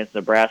had against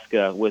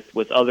Nebraska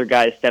with other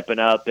guys stepping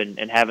up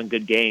and having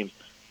good games,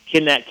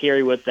 can that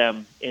carry with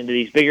them into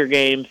these bigger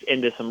games,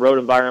 into some road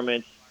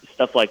environments,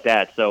 stuff like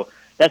that. So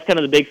that's kind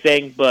of the big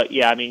thing. But,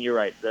 yeah, I mean, you're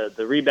right.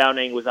 The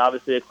rebounding was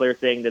obviously a clear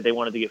thing that they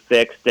wanted to get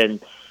fixed. And,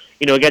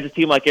 against a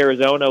team like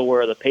Arizona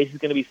where the pace is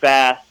going to be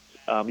fast,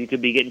 you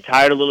could be getting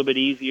tired a little bit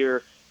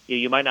easier.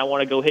 You might not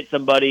want to go hit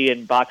somebody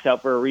and box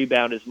out for a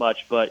rebound as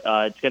much, but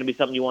it's going to be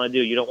something you want to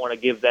do. You don't want to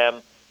give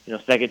them,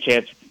 second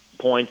chance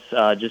points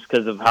just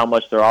because of how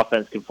much their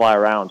offense can fly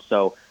around.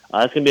 So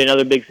that's going to be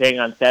another big thing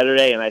on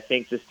Saturday, and I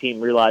think this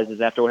team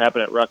realizes after what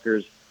happened at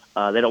Rutgers,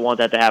 they don't want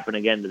that to happen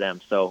again to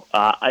them. So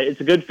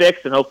it's a good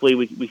fix, and hopefully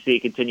we see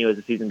it continue as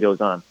the season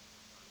goes on.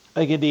 I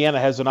think Indiana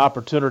has an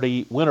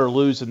opportunity, win or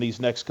lose in these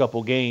next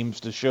couple games,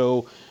 to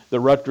show the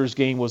Rutgers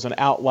game was an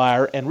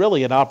outlier and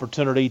really an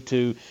opportunity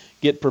to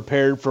get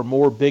prepared for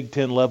more Big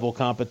Ten level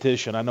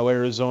competition. I know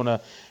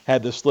Arizona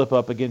had the slip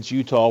up against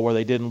Utah where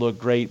they didn't look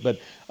great, but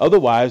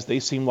otherwise they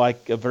seem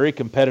like a very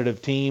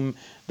competitive team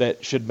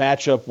that should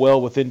match up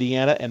well with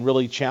Indiana and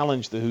really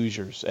challenge the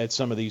Hoosiers at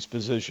some of these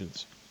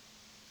positions.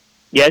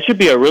 Yeah, it should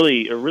be a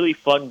really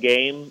fun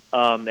game,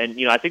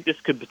 and I think this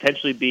could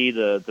potentially be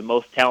the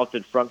most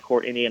talented front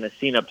court Indiana's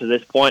seen up to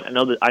this point. I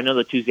know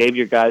the two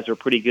Xavier guys are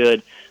pretty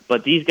good,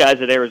 but these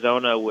guys at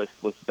Arizona with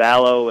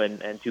Ballo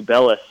and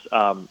Tubelis,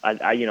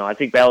 I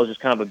think Ballo's just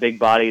kind of a big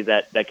body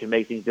that can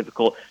make things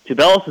difficult.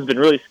 Tubelis has been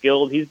really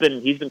skilled. He's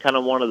been kind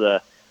of one of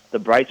the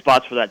bright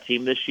spots for that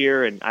team this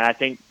year, and I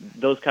think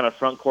those kind of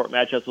front court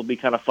matchups will be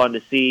kind of fun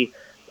to see.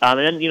 And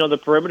then, the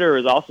perimeter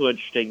is also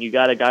interesting. You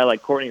got a guy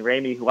like Courtney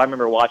Ramey, who I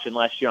remember watching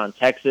last year on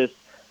Texas.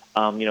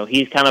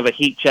 He's kind of a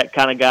heat check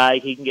kind of guy.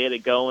 He can get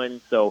it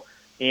going, so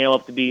you'll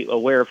have to be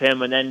aware of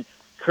him. And then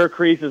Kirk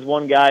Reese is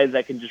one guy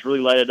that can just really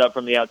light it up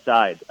from the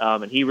outside.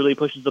 And he really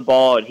pushes the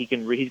ball, and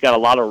he's got a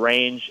lot of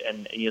range.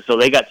 And so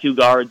they got two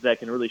guards that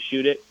can really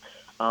shoot it.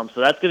 So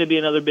that's going to be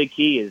another big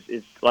key.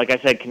 Is like I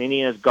said, can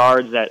Indiana's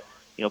guards that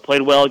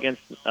played well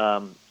against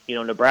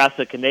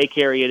Nebraska, can they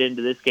carry it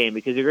into this game?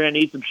 Because you're going to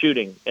need some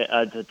shooting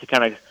to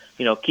kind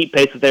of, keep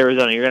pace with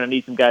Arizona. You're going to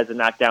need some guys to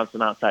knock down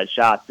some outside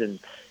shots. And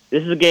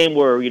this is a game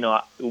where, it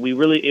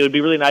would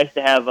be really nice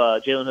to have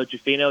Jalen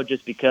Hood-Schifino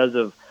just because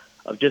of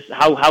just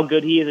how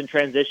good he is in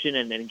transition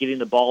and getting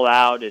the ball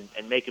out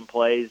and making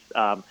plays.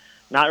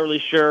 Not really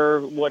sure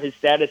what his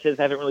status is.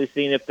 Haven't really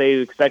seen if they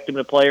expect him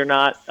to play or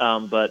not.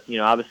 But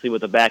obviously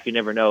with the back, you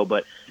never know.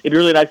 But it'd be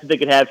really nice if they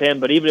could have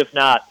him. But even if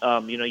not,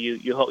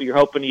 you're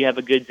hoping you have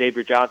a good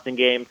Xavier Johnson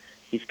game.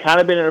 He's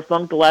kind of been in a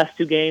funk the last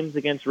two games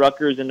against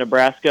Rutgers and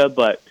Nebraska.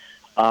 But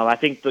I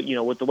think that,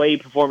 with the way he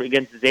performed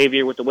against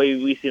Xavier, with the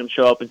way we see him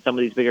show up in some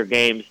of these bigger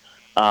games,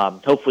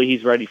 hopefully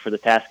he's ready for the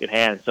task at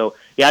hand. So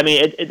yeah, I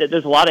mean,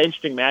 there's a lot of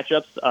interesting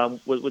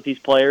matchups with these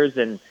players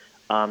and.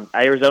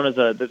 Arizona's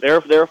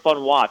they're a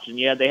fun watch, and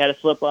yeah, they had a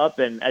slip up,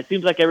 and it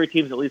seems like every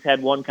team's at least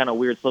had one kind of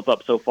weird slip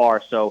up so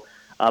far. So,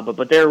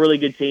 but they're a really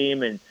good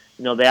team, and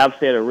They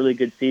obviously had a really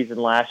good season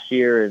last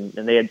year, and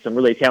they had some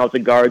really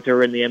talented guards who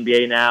are in the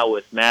NBA now,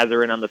 with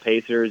Matherin on the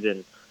Pacers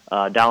and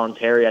Dallin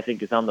Terry, I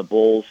think, is on the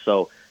Bulls.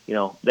 So,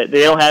 they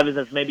don't have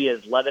as maybe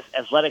as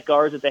athletic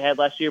guards that they had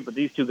last year, but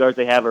these two guards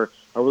they have are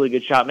really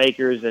good shot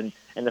makers, and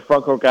the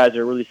front court guys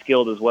are really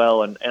skilled as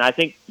well. And I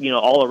think,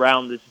 all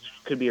around this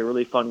could be a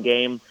really fun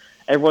game.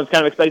 Everyone's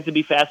kind of expected to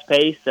be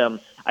fast-paced.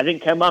 I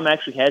think KenPom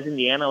actually has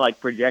Indiana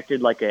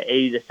projected like a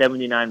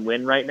 80-79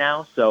 win right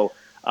now. So,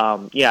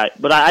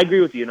 but I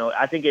agree with you.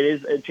 I think it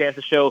is a chance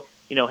to show,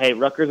 hey,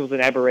 Rutgers was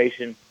an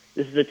aberration.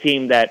 This is a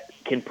team that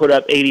can put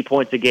up 80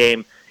 points a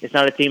game. It's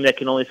not a team that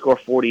can only score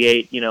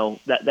 48.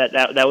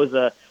 That was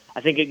I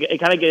think it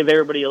kind of gave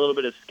everybody a little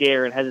bit of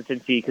scare and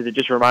hesitancy, because it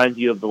just reminds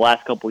you of the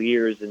last couple of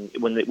years and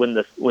when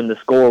the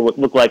score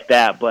looked like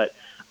that. But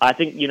I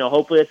think,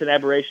 hopefully it's an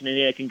aberration, and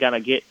Indiana can kind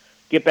of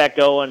get back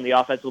going. The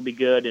offense will be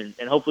good, and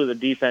hopefully the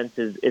defense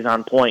is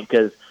on point,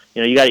 because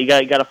you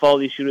got to follow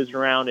these shooters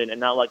around and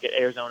not let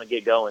Arizona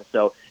get going.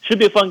 So it should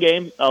be a fun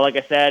game, like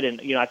I said. And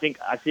I think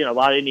I've seen a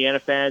lot of Indiana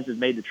fans have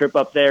made the trip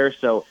up there,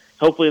 so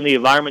hopefully the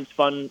environment's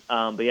fun.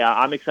 But yeah,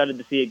 I'm excited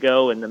to see it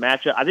go. And the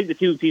matchup, I think the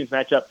two teams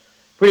match up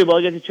pretty well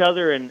against each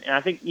other. And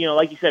I think,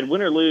 like you said,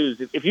 win or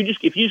lose, if you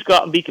just go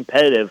out and be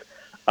competitive,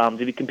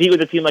 if you compete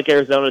with a team like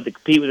Arizona, to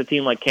compete with a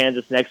team like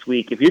Kansas next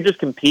week, if you're just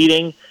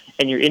competing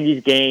and you're in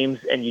these games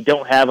and you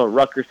don't have a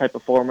Rutgers type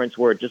performance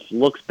where it just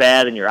looks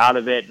bad and you're out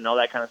of it and all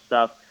that kind of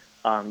stuff,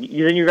 then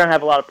you're going to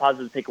have a lot of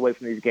positives to take away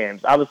from these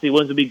games. Obviously,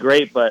 wins would be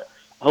great, but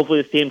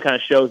hopefully this team kind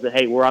of shows that,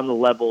 hey, we're on the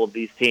level of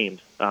these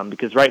teams.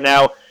 Because right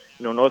now,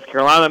 North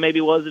Carolina maybe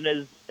wasn't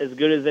as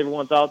good as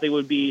everyone thought they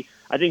would be.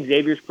 I think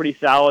Xavier's pretty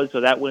solid,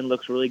 so that win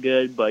looks really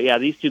good. But, yeah,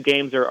 these two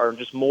games are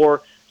just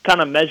more kind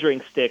of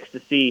measuring sticks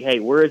to see, hey,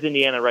 where is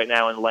Indiana right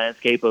now in the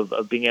landscape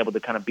of being able to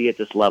kind of be at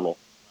this level.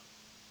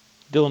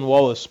 Dylan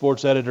Wallace,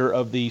 sports editor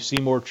of the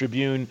Seymour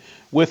Tribune,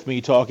 with me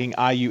talking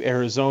IU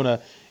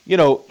Arizona.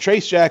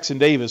 Trace Jackson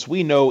Davis,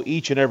 we know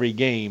each and every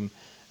game,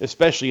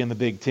 especially in the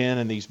Big Ten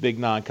and these big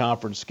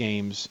non-conference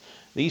games,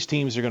 these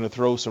teams are going to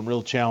throw some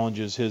real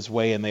challenges his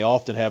way, and they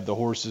often have the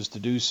horses to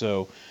do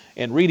so.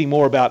 And reading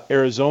more about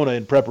Arizona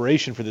in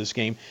preparation for this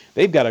game,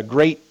 they've got a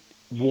great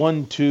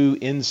 1-2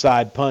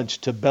 inside punch,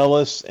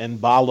 Tabellis and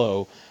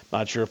Balo.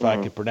 Not sure if I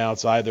could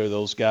pronounce either of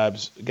those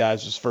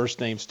guys'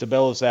 first names.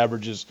 Tabellis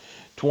averages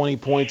 20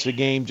 points a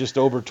game, just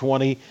over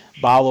 20.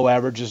 Balo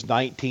averages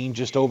 19,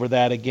 just over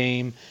that a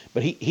game.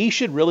 But he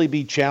should really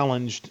be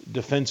challenged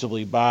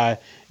defensively by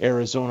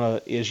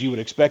Arizona, as you would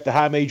expect a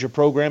high major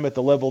program at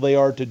the level they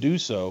are to do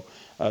so.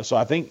 So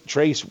I think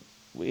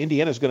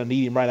Indiana's going to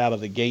need him right out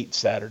of the gate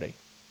Saturday.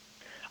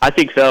 I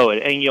think so.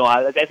 And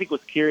I think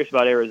what's curious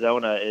about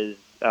Arizona is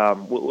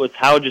with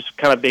how just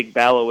kind of big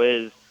Balo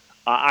is.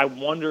 I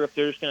wonder if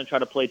they're just going to try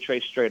to play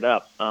Trace straight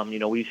up.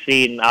 We've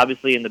seen,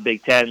 obviously, in the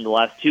Big Ten, the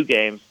last two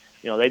games,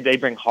 they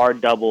bring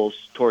hard doubles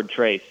toward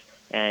Trace,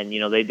 and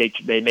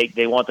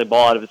they want the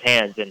ball out of his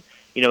hands. And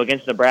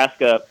against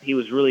Nebraska, he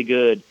was really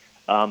good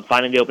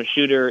finding the open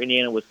shooter.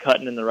 Indiana was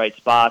cutting in the right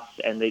spots,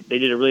 and they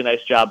did a really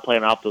nice job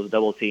playing off those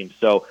double teams.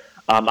 So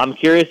I'm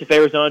curious if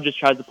Arizona just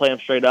tries to play him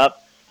straight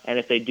up, and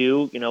if they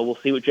do, we'll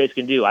see what Trace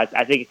can do. I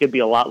think it could be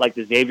a lot like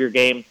the Xavier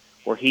game,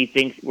 where he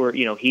thinks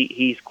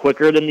he's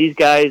quicker than these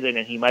guys, and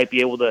then he might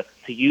be able to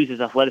use his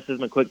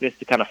athleticism and quickness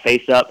to kind of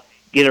face up,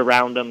 get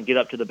around them, get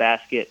up to the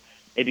basket,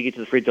 maybe get to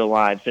the free throw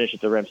line, finish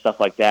at the rim, stuff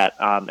like that.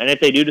 And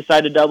if they do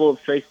decide to double,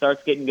 if Trace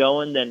starts getting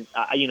going, then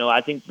I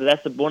think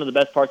that's one of the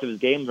best parts of his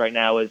games right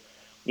now is,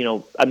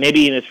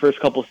 maybe in his first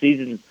couple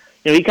seasons,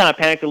 he kind of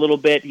panicked a little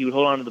bit. He would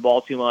hold on to the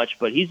ball too much,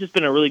 but he's just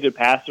been a really good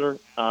passer,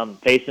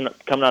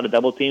 coming out of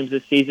double teams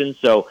this season.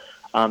 So.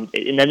 And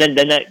then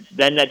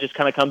that just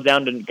kind of comes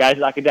down to guys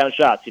knocking down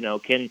shots.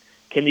 Can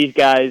these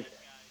guys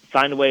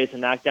find ways to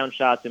knock down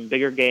shots in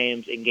bigger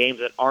games, in games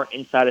that aren't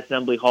inside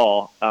Assembly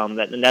Hall? And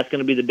that's going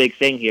to be the big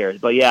thing here.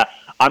 But yeah,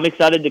 I'm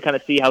excited to kind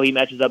of see how he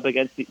matches up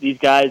against these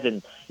guys,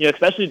 and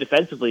especially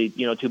defensively.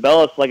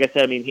 Tubelis, like I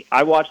said,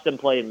 I watched him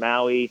play in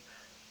Maui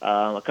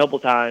a couple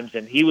times,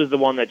 and he was the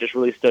one that just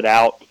really stood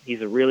out.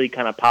 He's a really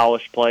kind of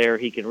polished player.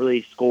 He can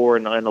really score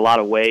in a lot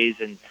of ways,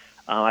 and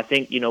I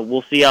think,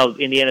 we'll see how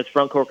Indiana's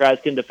front court guys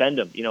can defend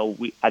him.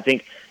 I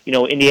think,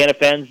 Indiana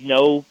fans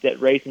know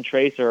that Race and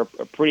Trace are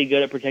pretty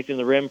good at protecting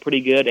the rim,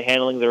 pretty good at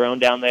handling their own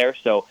down there.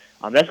 So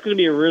that's going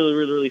to be a really,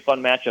 really, really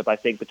fun matchup, I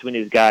think, between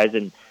these guys.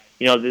 And,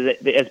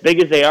 as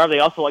big as they are, they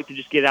also like to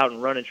just get out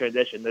and run in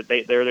transition.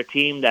 They're the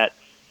team that,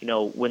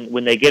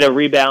 when they get a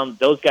rebound,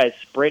 those guys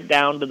sprint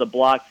down to the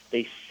blocks,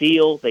 they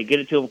seal, they get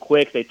it to them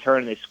quick, they turn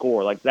and they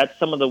score. Like, that's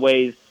some of the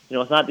ways.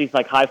 It's not these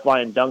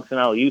high-flying dunks and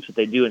alley-oops that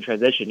they do in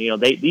transition.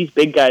 These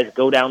big guys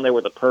go down there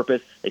with a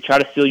purpose. They try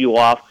to seal you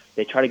off.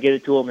 They try to get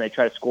it to them, and they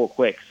try to score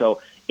quick.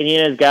 So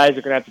Indiana's guys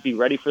are going to have to be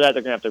ready for that.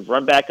 They're going to have to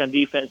run back on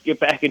defense, get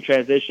back in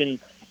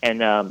transition, and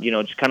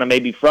just kind of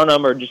maybe front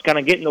them or just kind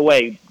of get in the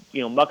way,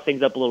 muck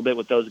things up a little bit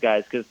with those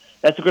guys, because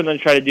that's what they're going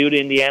to try to do to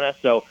Indiana.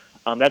 So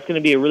that's going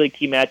to be a really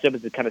key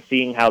matchup, is kind of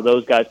seeing how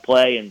those guys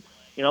play. And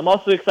I'm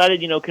also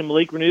excited, can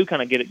Malik Renew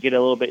kind of get a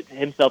little bit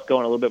himself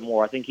going a little bit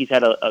more. I think he's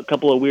had a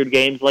couple of weird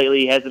games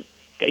lately. He hasn't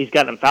he's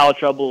gotten in foul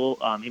trouble.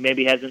 He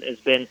maybe hasn't has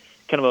been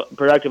kind of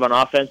productive on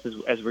offense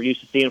as we're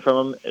used to seeing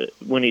from him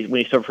when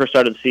he first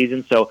started the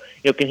season. So,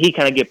 can he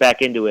kind of get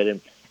back into it?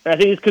 And I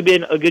think this could be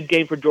a good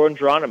game for Jordan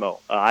Geronimo.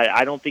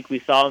 I don't think we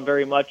saw him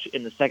very much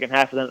in the second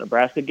half of that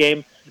Nebraska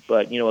game,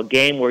 but, a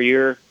game where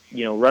you're,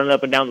 running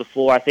up and down the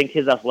floor, I think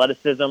his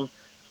athleticism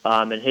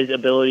and his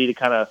ability to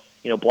kind of,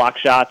 block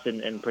shots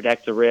and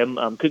protect the rim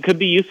could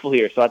be useful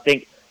here. So I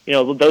think,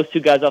 those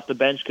two guys off the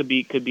bench could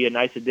be a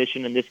nice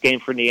addition in this game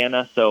for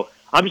Indiana. So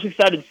I'm just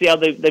excited to see how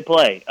they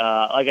play.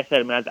 Like I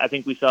said, I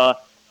think we saw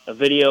a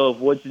video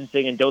of Woodson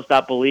singing "Don't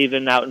Stop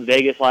Believin'" out in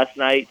Vegas last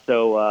night.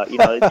 So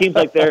it seems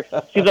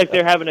like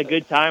they're having a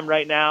good time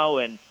right now,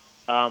 and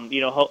I'm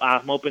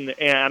hoping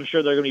and I'm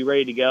sure they're going to be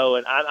ready to go.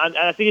 And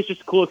I think it's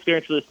just a cool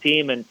experience for this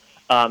team. And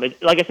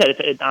like I said,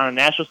 it's on a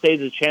national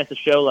stage, it's a chance to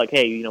show like,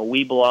 hey,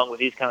 we belong with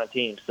these kind of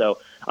teams. So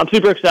I'm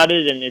super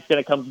excited, and it's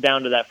going to come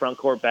down to that front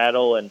court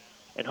battle, and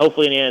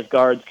hopefully Indiana's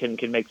guards can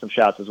make some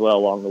shots as well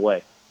along the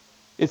way.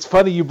 It's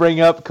funny you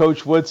bring up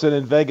Coach Woodson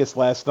in Vegas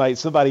last night.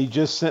 Somebody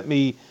just sent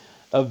me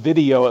a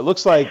video. It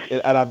looks like,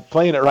 and I'm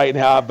playing it right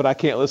now, but I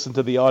can't listen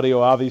to the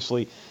audio,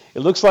 obviously. It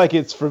looks like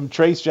it's from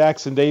Trace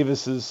Jackson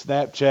Davis's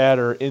Snapchat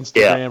or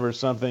Instagram or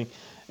something,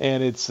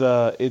 and it's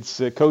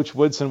Coach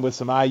Woodson with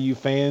some IU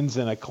fans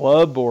in a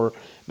club or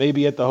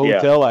maybe at the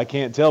hotel. I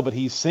can't tell, but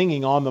he's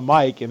singing on the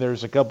mic, and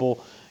there's a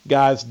couple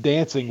guys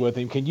dancing with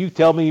him. Can you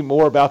tell me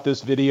more about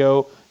this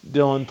video,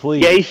 Dylan,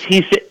 please? Yeah,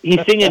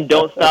 he's singing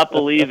 "Don't Stop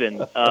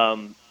Believin'."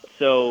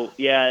 So,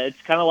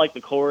 it's kind of like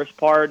the chorus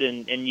part,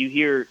 and you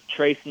hear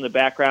Trace in the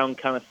background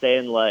kind of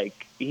saying,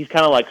 like, he's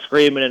kind of like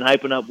screaming and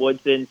hyping up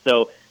Woodson.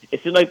 So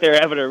it seems like they're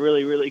having a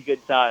really, really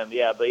good time.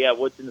 Yeah, but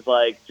Woodson's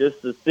like,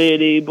 just a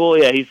city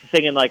boy. Yeah, he's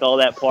singing like all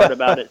that part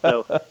about it.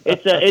 So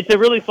it's a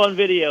really fun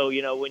video,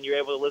 when you're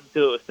able to listen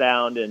to it with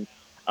sound. And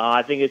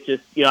I think it's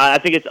just, I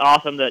think it's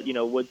awesome that,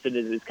 Woodson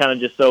is kind of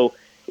just so,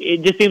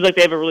 it just seems like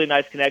they have a really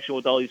nice connection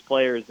with all these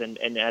players, and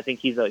I think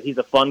he's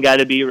a fun guy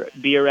to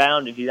be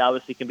around, and he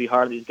obviously can be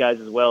hard on these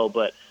guys as well.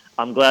 But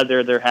I'm glad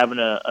they're having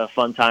a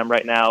fun time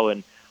right now,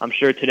 and I'm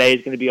sure today is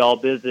going to be all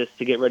business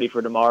to get ready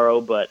for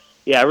tomorrow. But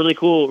really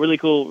cool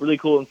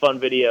and fun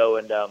video,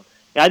 and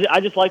I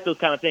just like those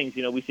kind of things.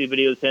 We see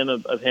videos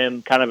of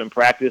him kind of in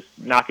practice,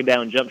 knocking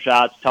down jump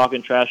shots,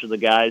 talking trash with the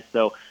guys.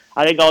 So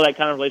I think all that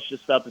kind of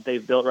relationship stuff that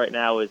they've built right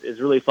now is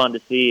really fun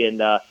to see, and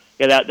that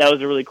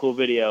was a really cool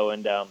video,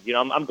 and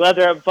I'm glad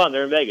they're having fun.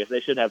 They're in Vegas;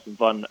 they should have some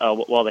fun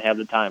while they have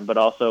the time. But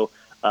also,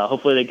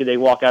 hopefully, they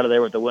walk out of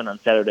there with the win on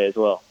Saturday as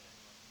well.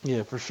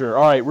 Yeah, for sure.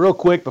 All right, real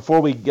quick before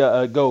we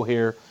go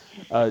here,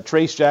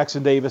 Trace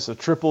Jackson Davis, a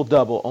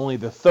triple-double, only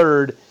the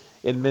third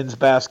in men's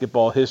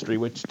basketball history,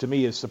 which to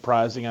me is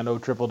surprising. I know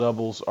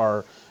triple-doubles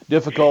are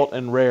difficult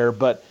and rare,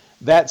 but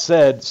that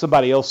said,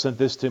 somebody else sent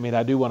this to me, and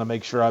I do want to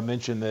make sure I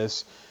mention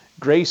this.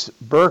 Grace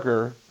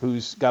Berger,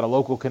 who's got a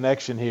local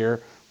connection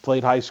here,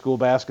 played high school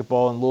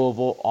basketball in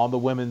Louisville on the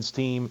women's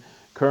team,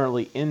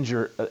 currently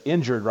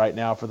injured right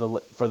now for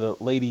the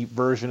lady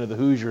version of the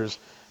Hoosiers,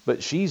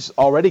 but she's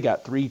already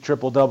got 3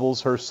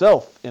 triple-doubles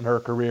herself in her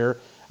career.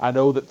 I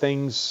know that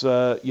things,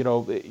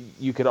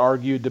 you could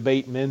argue,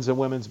 debate men's and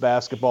women's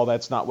basketball.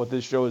 That's not what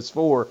this show is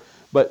for,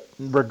 but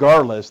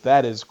regardless,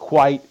 that is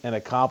quite an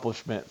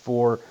accomplishment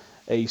for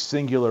a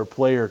singular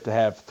player to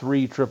have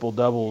 3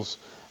 triple-doubles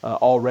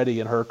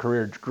already in her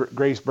career.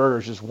 Grace Berger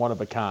is just one of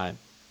a kind.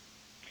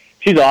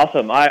 She's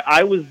awesome.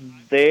 I was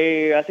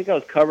there. I think I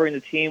was covering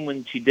the team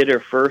when she did her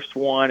first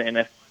one, and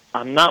if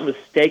I'm not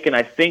mistaken,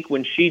 I think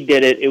when she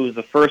did it, it was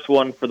the first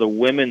one for the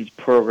women's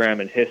program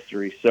in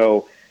history.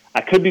 So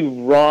I could be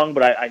wrong,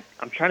 but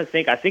I'm trying to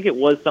think. I think it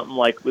was something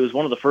like it was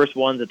one of the first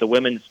ones that the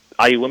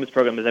IU women's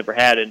program has ever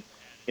had, and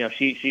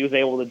she was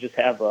able to just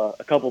have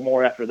a couple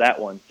more after that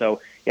one.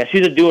 So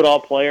she's a do-it-all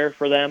player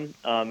for them,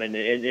 and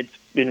it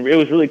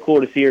was really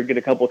cool to see her get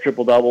a couple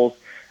triple doubles.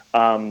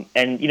 And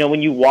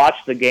when you watch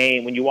the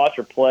game, when you watch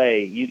her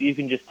play, you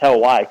can just tell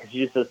why, because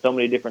she just does so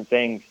many different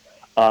things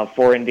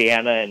for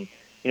Indiana, and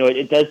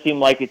it does seem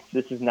like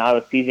this is not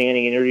a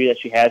season-ending injury that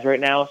she has right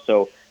now.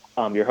 So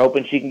you're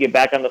hoping she can get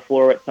back on the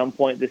floor at some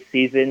point this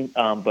season.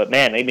 But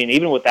man,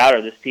 even without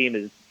her, this team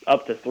is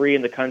up to 3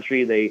 in the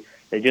country.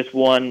 They just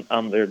won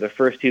their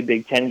first 2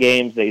 Big Ten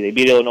games. They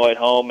beat Illinois at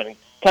home and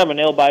kind of a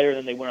nail biter. And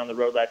then they went on the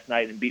road last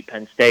night and beat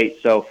Penn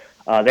State. So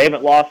they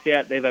haven't lost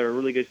yet. They've had a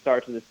really good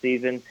start to the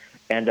season.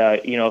 And,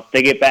 if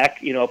they get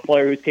back, a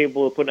player who's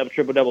capable of putting up a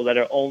triple-double,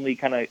 that'll only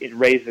kind of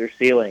raise their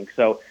ceiling.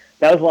 So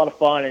that was a lot of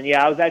fun. And,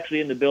 I was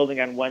actually in the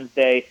building on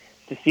Wednesday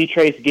to see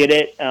Trace get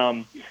it.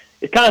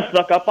 It kind of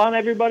snuck up on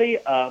everybody,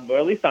 or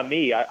at least on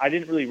me. I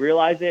didn't really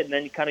realize it. And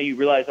then you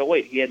realize, oh,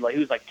 wait, he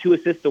was like 2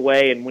 assists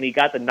away. And when he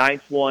got the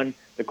 9th one,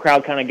 the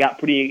crowd kind of got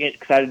pretty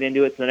excited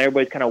into it. So then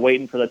everybody's kind of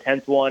waiting for the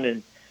 10th one.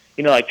 And,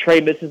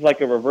 Trey misses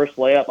like a reverse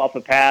layup off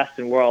a pass.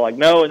 And we're all like,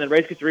 no. And then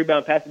Race gets the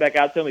rebound, passes it back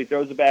out to him. He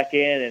throws it back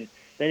in. And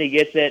then he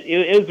gets it.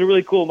 It was a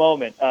really cool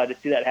moment to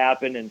see that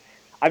happen. And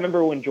I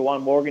remember when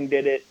Juwan Morgan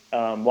did it,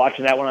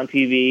 watching that one on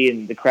TV,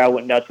 and the crowd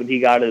went nuts when he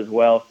got it as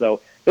well.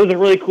 So those are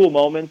really cool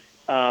moments.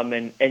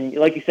 And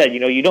like you said,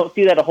 you don't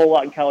see that a whole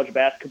lot in college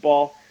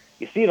basketball.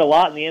 You see it a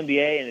lot in the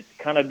NBA, and it's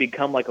kind of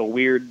become like a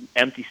weird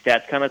empty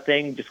stats kind of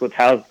thing, just with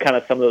how kind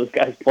of some of those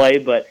guys play.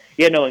 But,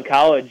 in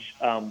college,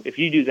 if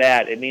you do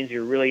that, it means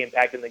you're really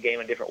impacting the game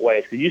in different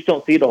ways because you just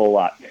don't see it a whole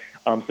lot.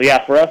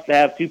 For us to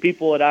have two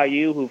people at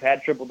IU who've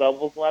had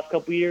triple-doubles the last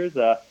couple of years,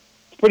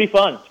 it's pretty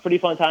fun. It's a pretty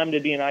fun time to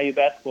be an IU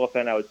basketball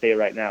fan, I would say,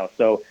 right now.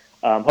 So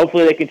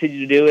hopefully they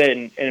continue to do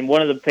it. And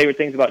one of the favorite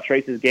things about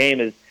Trace's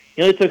game is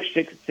he only took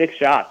six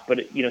shots, but,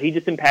 he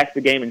just impacts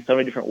the game in so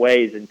many different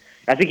ways. And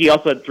I think he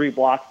also had 3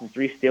 blocks and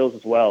 3 steals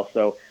as well.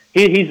 So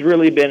he's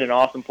really been an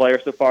awesome player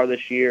so far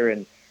this year.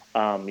 And,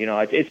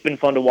 it's been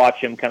fun to watch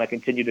him kind of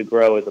continue to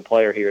grow as a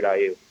player here at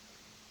IU.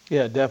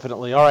 Yeah,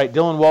 definitely. All right,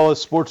 Dylan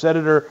Wallace, sports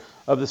editor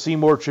of the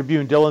Seymour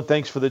Tribune. Dylan,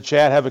 thanks for the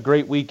chat. Have a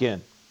great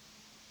weekend.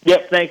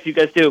 Yep, thanks. You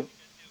guys too.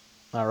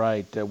 All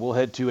right, we'll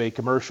head to a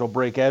commercial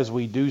break. As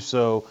we do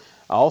so,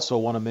 I also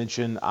want to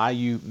mention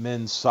IU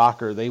men's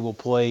soccer. They will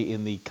play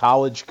in the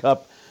College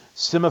Cup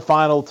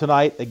semifinal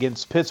tonight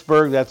against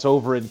Pittsburgh. That's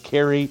over in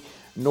Cary,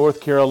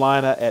 North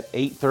Carolina at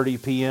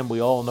 8:30 p.m.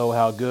 We all know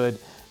how good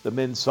the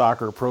men's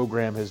soccer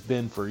program has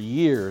been for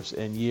years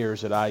and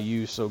years at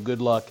IU, so good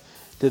luck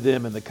to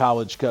them in the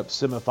College Cup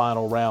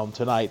semifinal round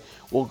tonight.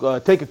 We'll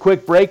take a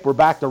quick break. We're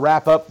back to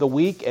wrap up the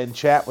week and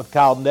chat with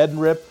Kyle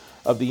Neddenriep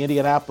of the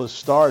Indianapolis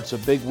Star. It's a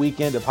big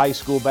weekend of high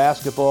school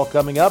basketball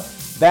coming up.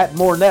 That and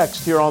more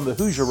next here on the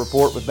Hoosier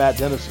Report with Matt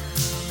Dennison.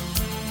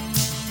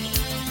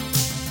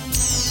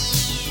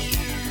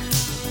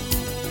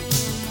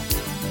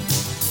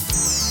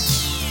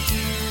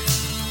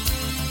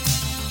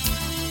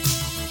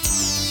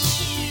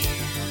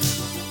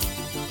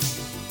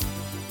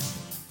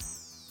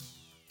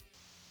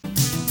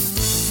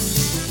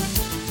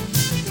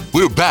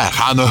 We're back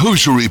on the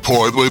Hoosier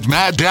Report with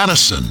Matt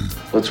Dennison.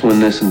 Let's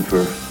win this one for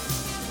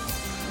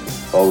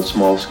all the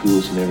small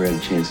schools who never had a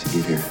chance to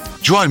get here.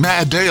 Join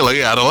Matt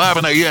daily at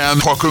 11 a.m.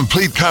 for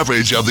complete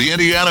coverage of the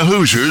Indiana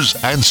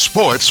Hoosiers and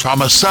sports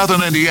from a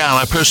Southern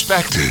Indiana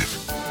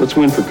perspective. Let's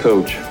win for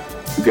Coach,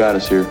 who got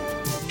us here.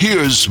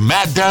 Here's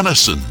Matt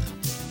Dennison.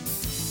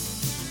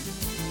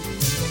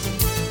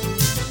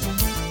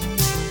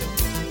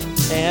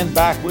 And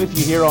back with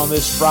you here on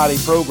this Friday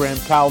program,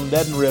 Kyle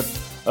Neddenriep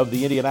of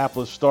the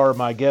Indianapolis Star,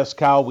 my guest.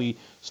 Kyle, we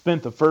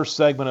spent the first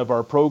segment of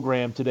our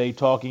program today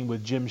talking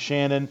with Jim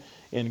Shannon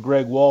and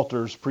Greg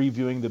Walters,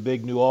 previewing the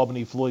big New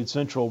Albany-Floyd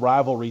Central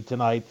rivalry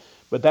tonight.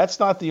 But that's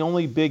not the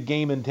only big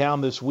game in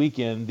town this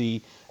weekend.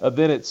 The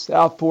event at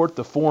Southport,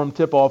 the Forum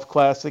Tip-Off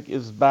Classic,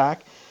 is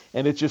back,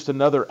 and it's just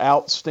another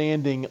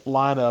outstanding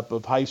lineup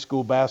of high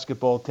school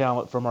basketball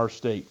talent from our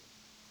state.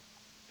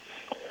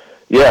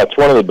 Yeah, it's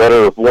one of the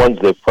better ones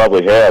they've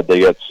probably had. They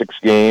got 6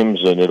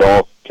 games, and it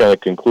all kind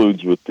of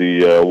concludes with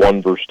the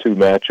 1-2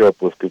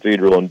 matchup with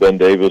Cathedral and Ben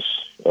Davis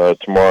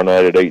tomorrow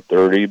night at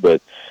 8:30.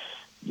 But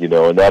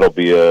and that'll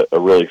be a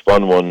really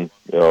fun one,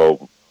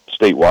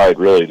 statewide,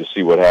 really, to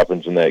see what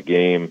happens in that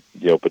game.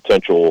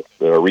 Potential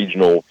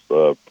regional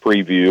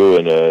preview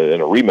and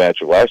a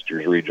rematch of last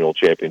year's regional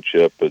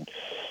championship. And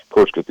of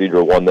course,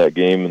 Cathedral won that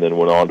game and then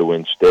went on to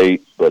win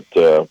state. But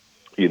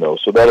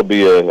so that'll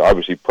be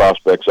obviously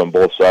prospects on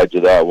both sides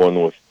of that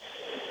one with,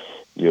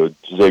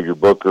 Xavier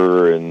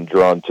Booker and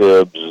Jerron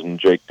Tibbs and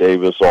Jake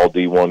Davis, all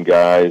D1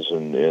 guys,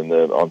 and then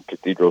on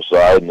Cathedral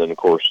side, and then, of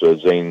course,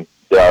 Zane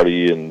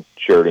Dowdy and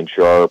Sheridan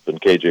Sharp and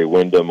KJ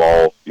Wyndham,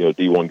 all,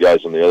 D1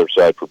 guys on the other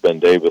side for Ben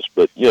Davis.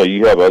 But,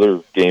 you have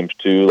other games,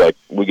 too, like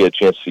we get a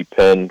chance to see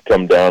Penn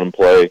come down and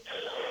play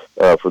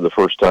for the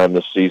first time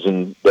this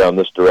season down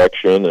this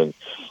direction, and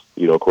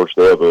of course,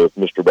 they have a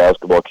Mr.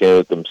 Basketball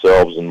candidate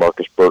themselves in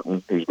Marcus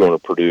Burton, who's going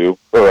to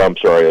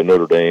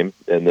Notre Dame.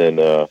 And then,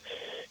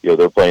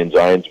 they're playing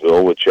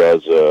Zionsville, which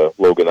has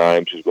Logan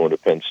Imes, who's going to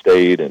Penn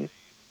State. And,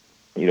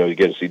 you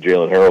get to see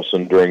Jalen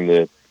Harrelson during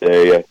the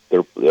day.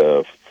 Their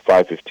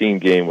 5:15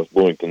 game with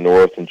Bloomington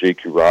North and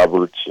JQ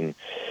Roberts. And,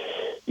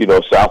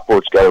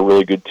 Southport's got a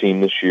really good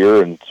team this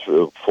year and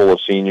full of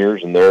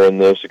seniors, and they're in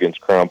this against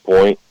Crown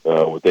Point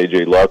with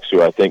A.J. Lux,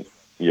 who I think,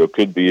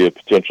 could be a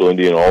potential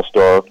Indian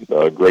All-Star,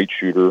 a great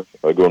shooter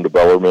going to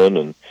Bellarmine,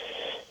 and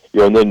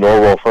and then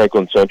Norwell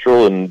Franklin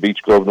Central and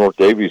Beech Grove North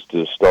Davies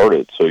to start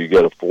it. So you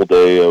got a full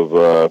day of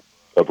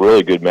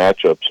really good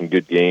matchups and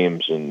good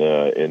games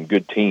and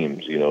good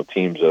teams.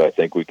 Teams that I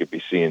think we could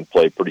be seeing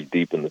play pretty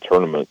deep in the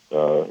tournament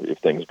if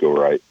things go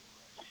right.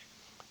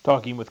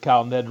 Talking with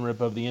Kyle Neddenriep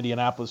of the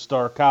Indianapolis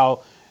Star.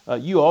 Kyle,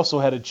 you also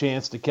had a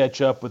chance to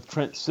catch up with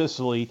Trent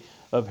Sicily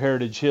of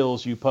Heritage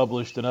Hills. You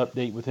published an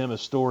update with him, a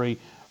story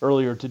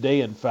earlier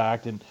today, in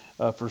fact, and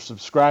for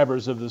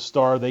subscribers of the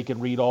Star, they can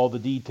read all the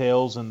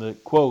details and the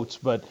quotes,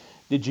 but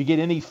did you get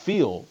any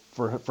feel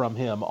from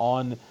him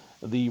on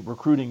the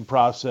recruiting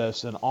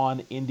process and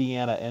on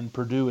Indiana and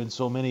Purdue and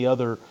so many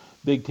other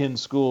Big Ten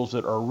schools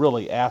that are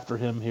really after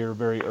him here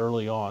very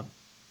early on?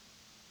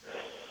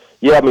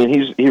 Yeah, I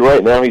mean, he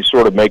right now he's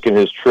sort of making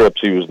his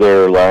trips. He was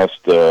there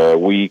last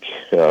week,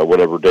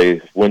 whatever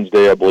day,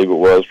 Wednesday, I believe it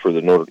was, for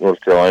the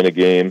North Carolina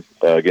game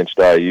against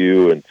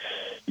IU, and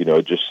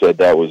just said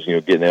that was,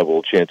 getting able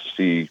a chance to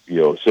see,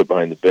 sit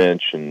behind the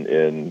bench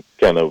and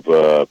kind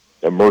of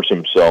immerse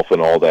himself in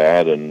all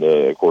that. And,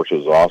 of course, it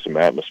was an awesome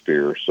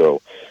atmosphere.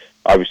 So,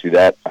 obviously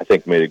that, I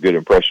think, made a good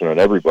impression on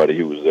everybody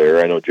who was there.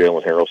 I know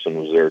Jalen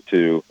Harrelson was there,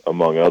 too,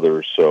 among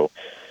others. So,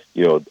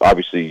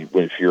 obviously,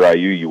 if you're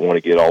IU, you want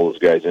to get all those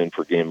guys in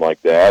for a game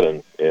like that.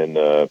 And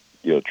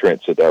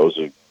Trent said that was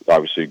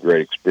obviously a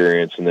great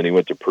experience. And then he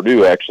went to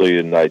Purdue, actually,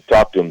 and I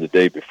talked to him the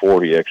day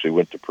before he actually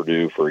went to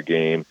Purdue for a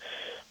game.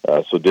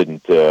 So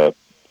didn't, have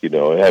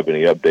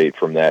any update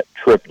from that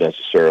trip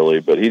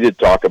necessarily. But he did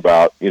talk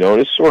about, and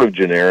it's sort of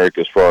generic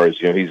as far as,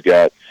 he's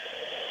got,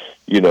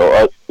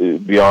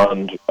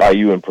 beyond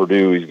IU and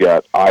Purdue, he's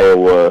got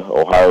Iowa,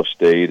 Ohio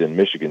State, and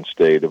Michigan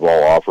State have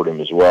all offered him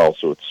as well.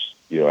 So it's,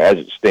 as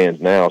it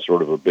stands now,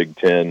 sort of a Big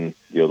Ten,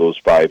 those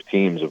 5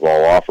 teams have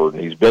all offered,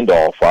 and he's been to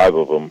all 5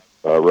 of them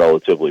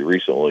relatively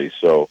recently.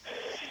 So,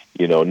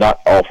 not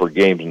all for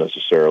games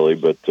necessarily,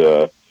 but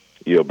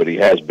but he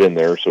has been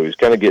there, so he's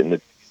kind of getting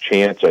the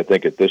chance, I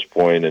think, at this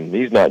point, and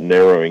he's not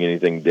narrowing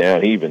anything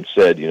down. He even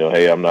said,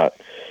 hey, I'm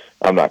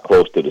not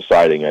close to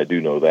deciding. I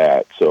do know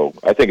that. So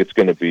I think it's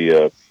going to be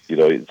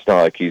it's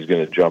not like he's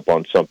going to jump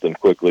on something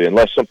quickly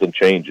unless something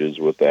changes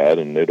with that,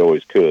 and it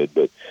always could.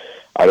 But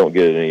I don't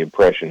get any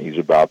impression he's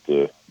about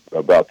to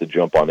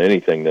jump on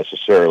anything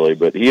necessarily.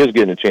 But he is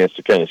getting a chance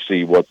to kind of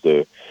see what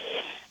the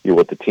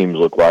teams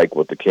look like,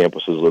 what the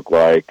campuses look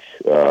like,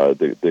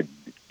 the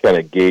kind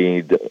of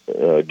gain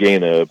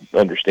a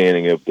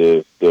understanding of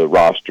the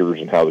rosters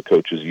and how the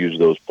coaches use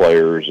those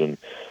players and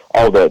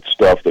all that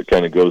stuff that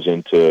kind of goes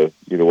into,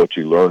 what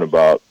you learn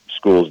about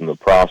schools in the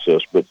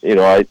process. But,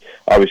 I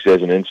obviously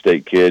as an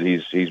in-state kid,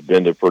 he's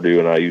been to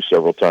Purdue and IU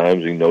several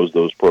times. He knows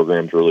those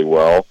programs really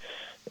well.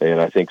 And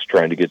I think he's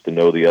trying to get to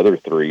know the other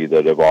 3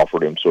 that have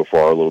offered him so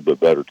far a little bit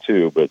better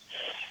too. But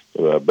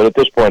at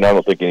this point, I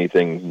don't think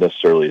anything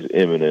necessarily is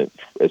imminent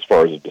as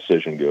far as a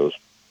decision goes.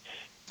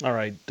 All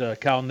right,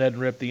 Kyle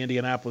Neddenriep, the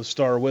Indianapolis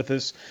Star, with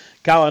us.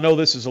 Kyle, I know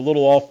this is a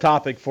little off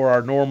topic for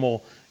our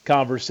normal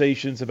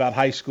conversations about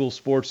high school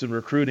sports and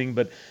recruiting,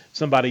 but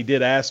somebody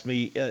did ask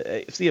me,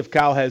 see if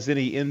Kyle has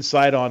any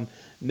insight on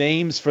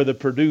names for the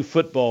Purdue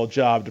football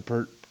job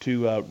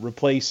to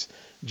replace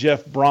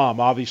Jeff Brom.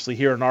 Obviously,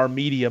 here in our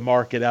media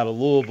market out of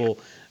Louisville,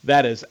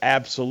 that has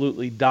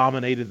absolutely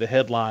dominated the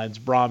headlines.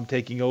 Brom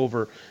taking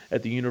over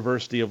at the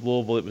University of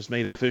Louisville. It was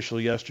made official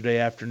yesterday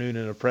afternoon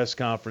in a press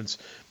conference.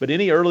 But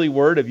any early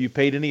word? Have you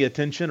paid any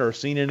attention or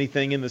seen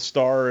anything in the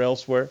Star or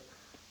elsewhere?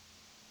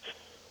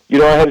 I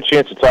had a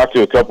chance to talk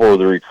to a couple of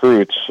the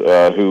recruits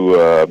who,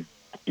 and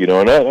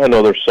I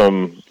know there's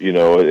some,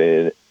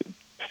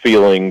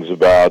 feelings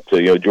about,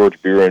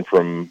 George Buren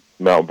from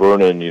Mount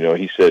Vernon.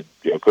 He said,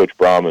 Coach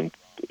Brom and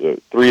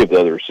 3 of the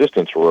other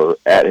assistants were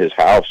at his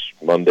house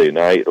Monday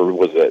night, or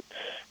was it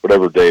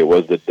whatever day it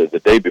was,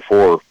 the day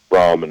before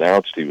Brom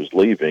announced he was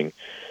leaving.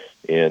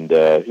 And,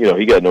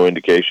 he got no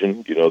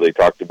indication. They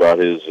talked about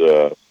his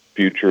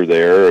future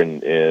there,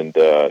 and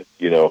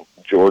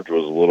George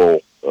was a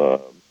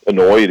little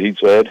annoyed, he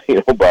said,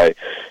 by,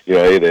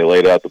 hey, they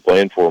laid out the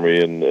plan for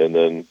me, and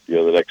then,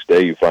 the next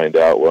day you find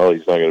out, well,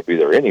 he's not going to be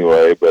there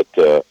anyway. But,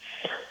 so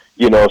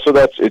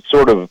it's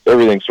sort of,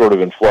 everything's sort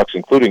of in flux,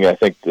 including, I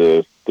think,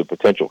 the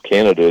potential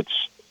candidates.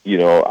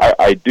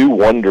 I do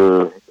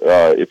wonder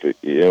if it,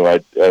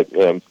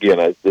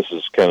 again, this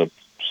is kind of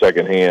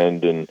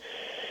secondhand and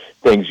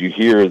things you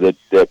hear that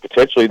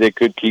potentially they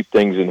could keep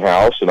things in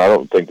house, and I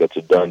don't think that's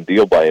a done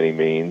deal by any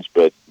means.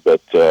 But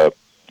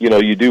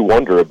you do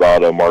wonder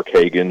about Mark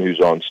Hagan, who's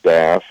on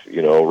staff,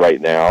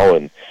 right now,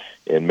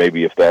 and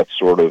maybe if that's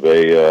sort of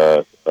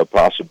a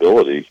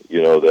possibility,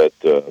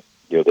 that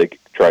they could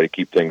try to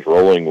keep things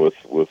rolling with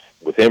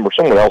him or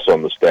someone else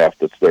on the staff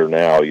that's there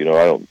now. I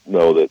don't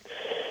know that,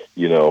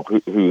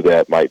 who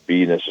that might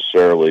be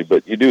necessarily,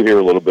 but you do hear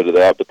a little bit of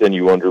that. But then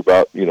you wonder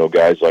about,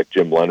 guys like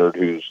Jim Leonard,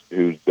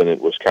 who's been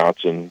at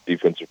Wisconsin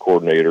defensive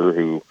coordinator,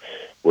 who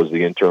was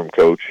the interim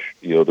coach,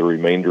 the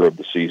remainder of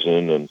the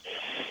season. And,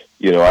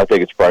 I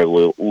think it's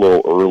probably a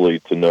little early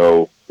to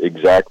know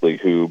exactly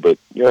who, but,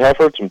 I've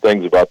heard some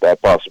things about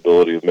that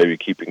possibility of maybe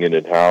keeping it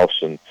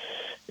in-house, and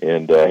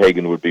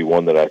Hagan would be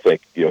one that I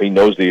think, he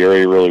knows the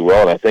area really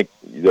well. And I think,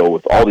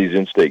 with all these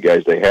in-state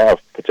guys they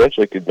have,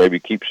 potentially could maybe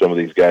keep some of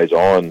these guys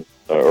on,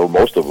 or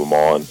most of them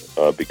on,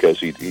 because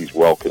he's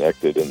well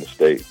connected in the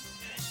state.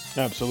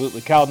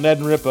 Absolutely. Kyle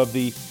Neddenriep of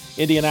the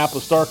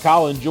Indianapolis Star.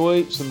 Kyle,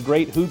 enjoy some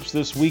great hoops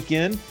this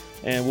weekend,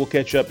 and we'll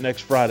catch up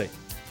next Friday.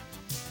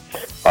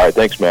 All right.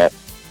 Thanks, Matt.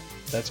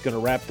 That's going to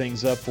wrap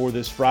things up for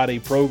this Friday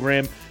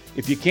program.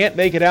 If you can't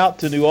make it out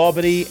to New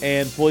Albany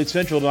and Floyd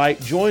Central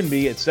tonight, join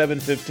me at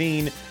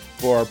 7:15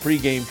 for our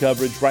pregame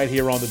coverage right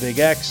here on the Big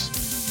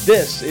X.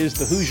 This is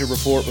the Hoosier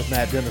Report with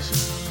Matt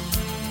Dennison.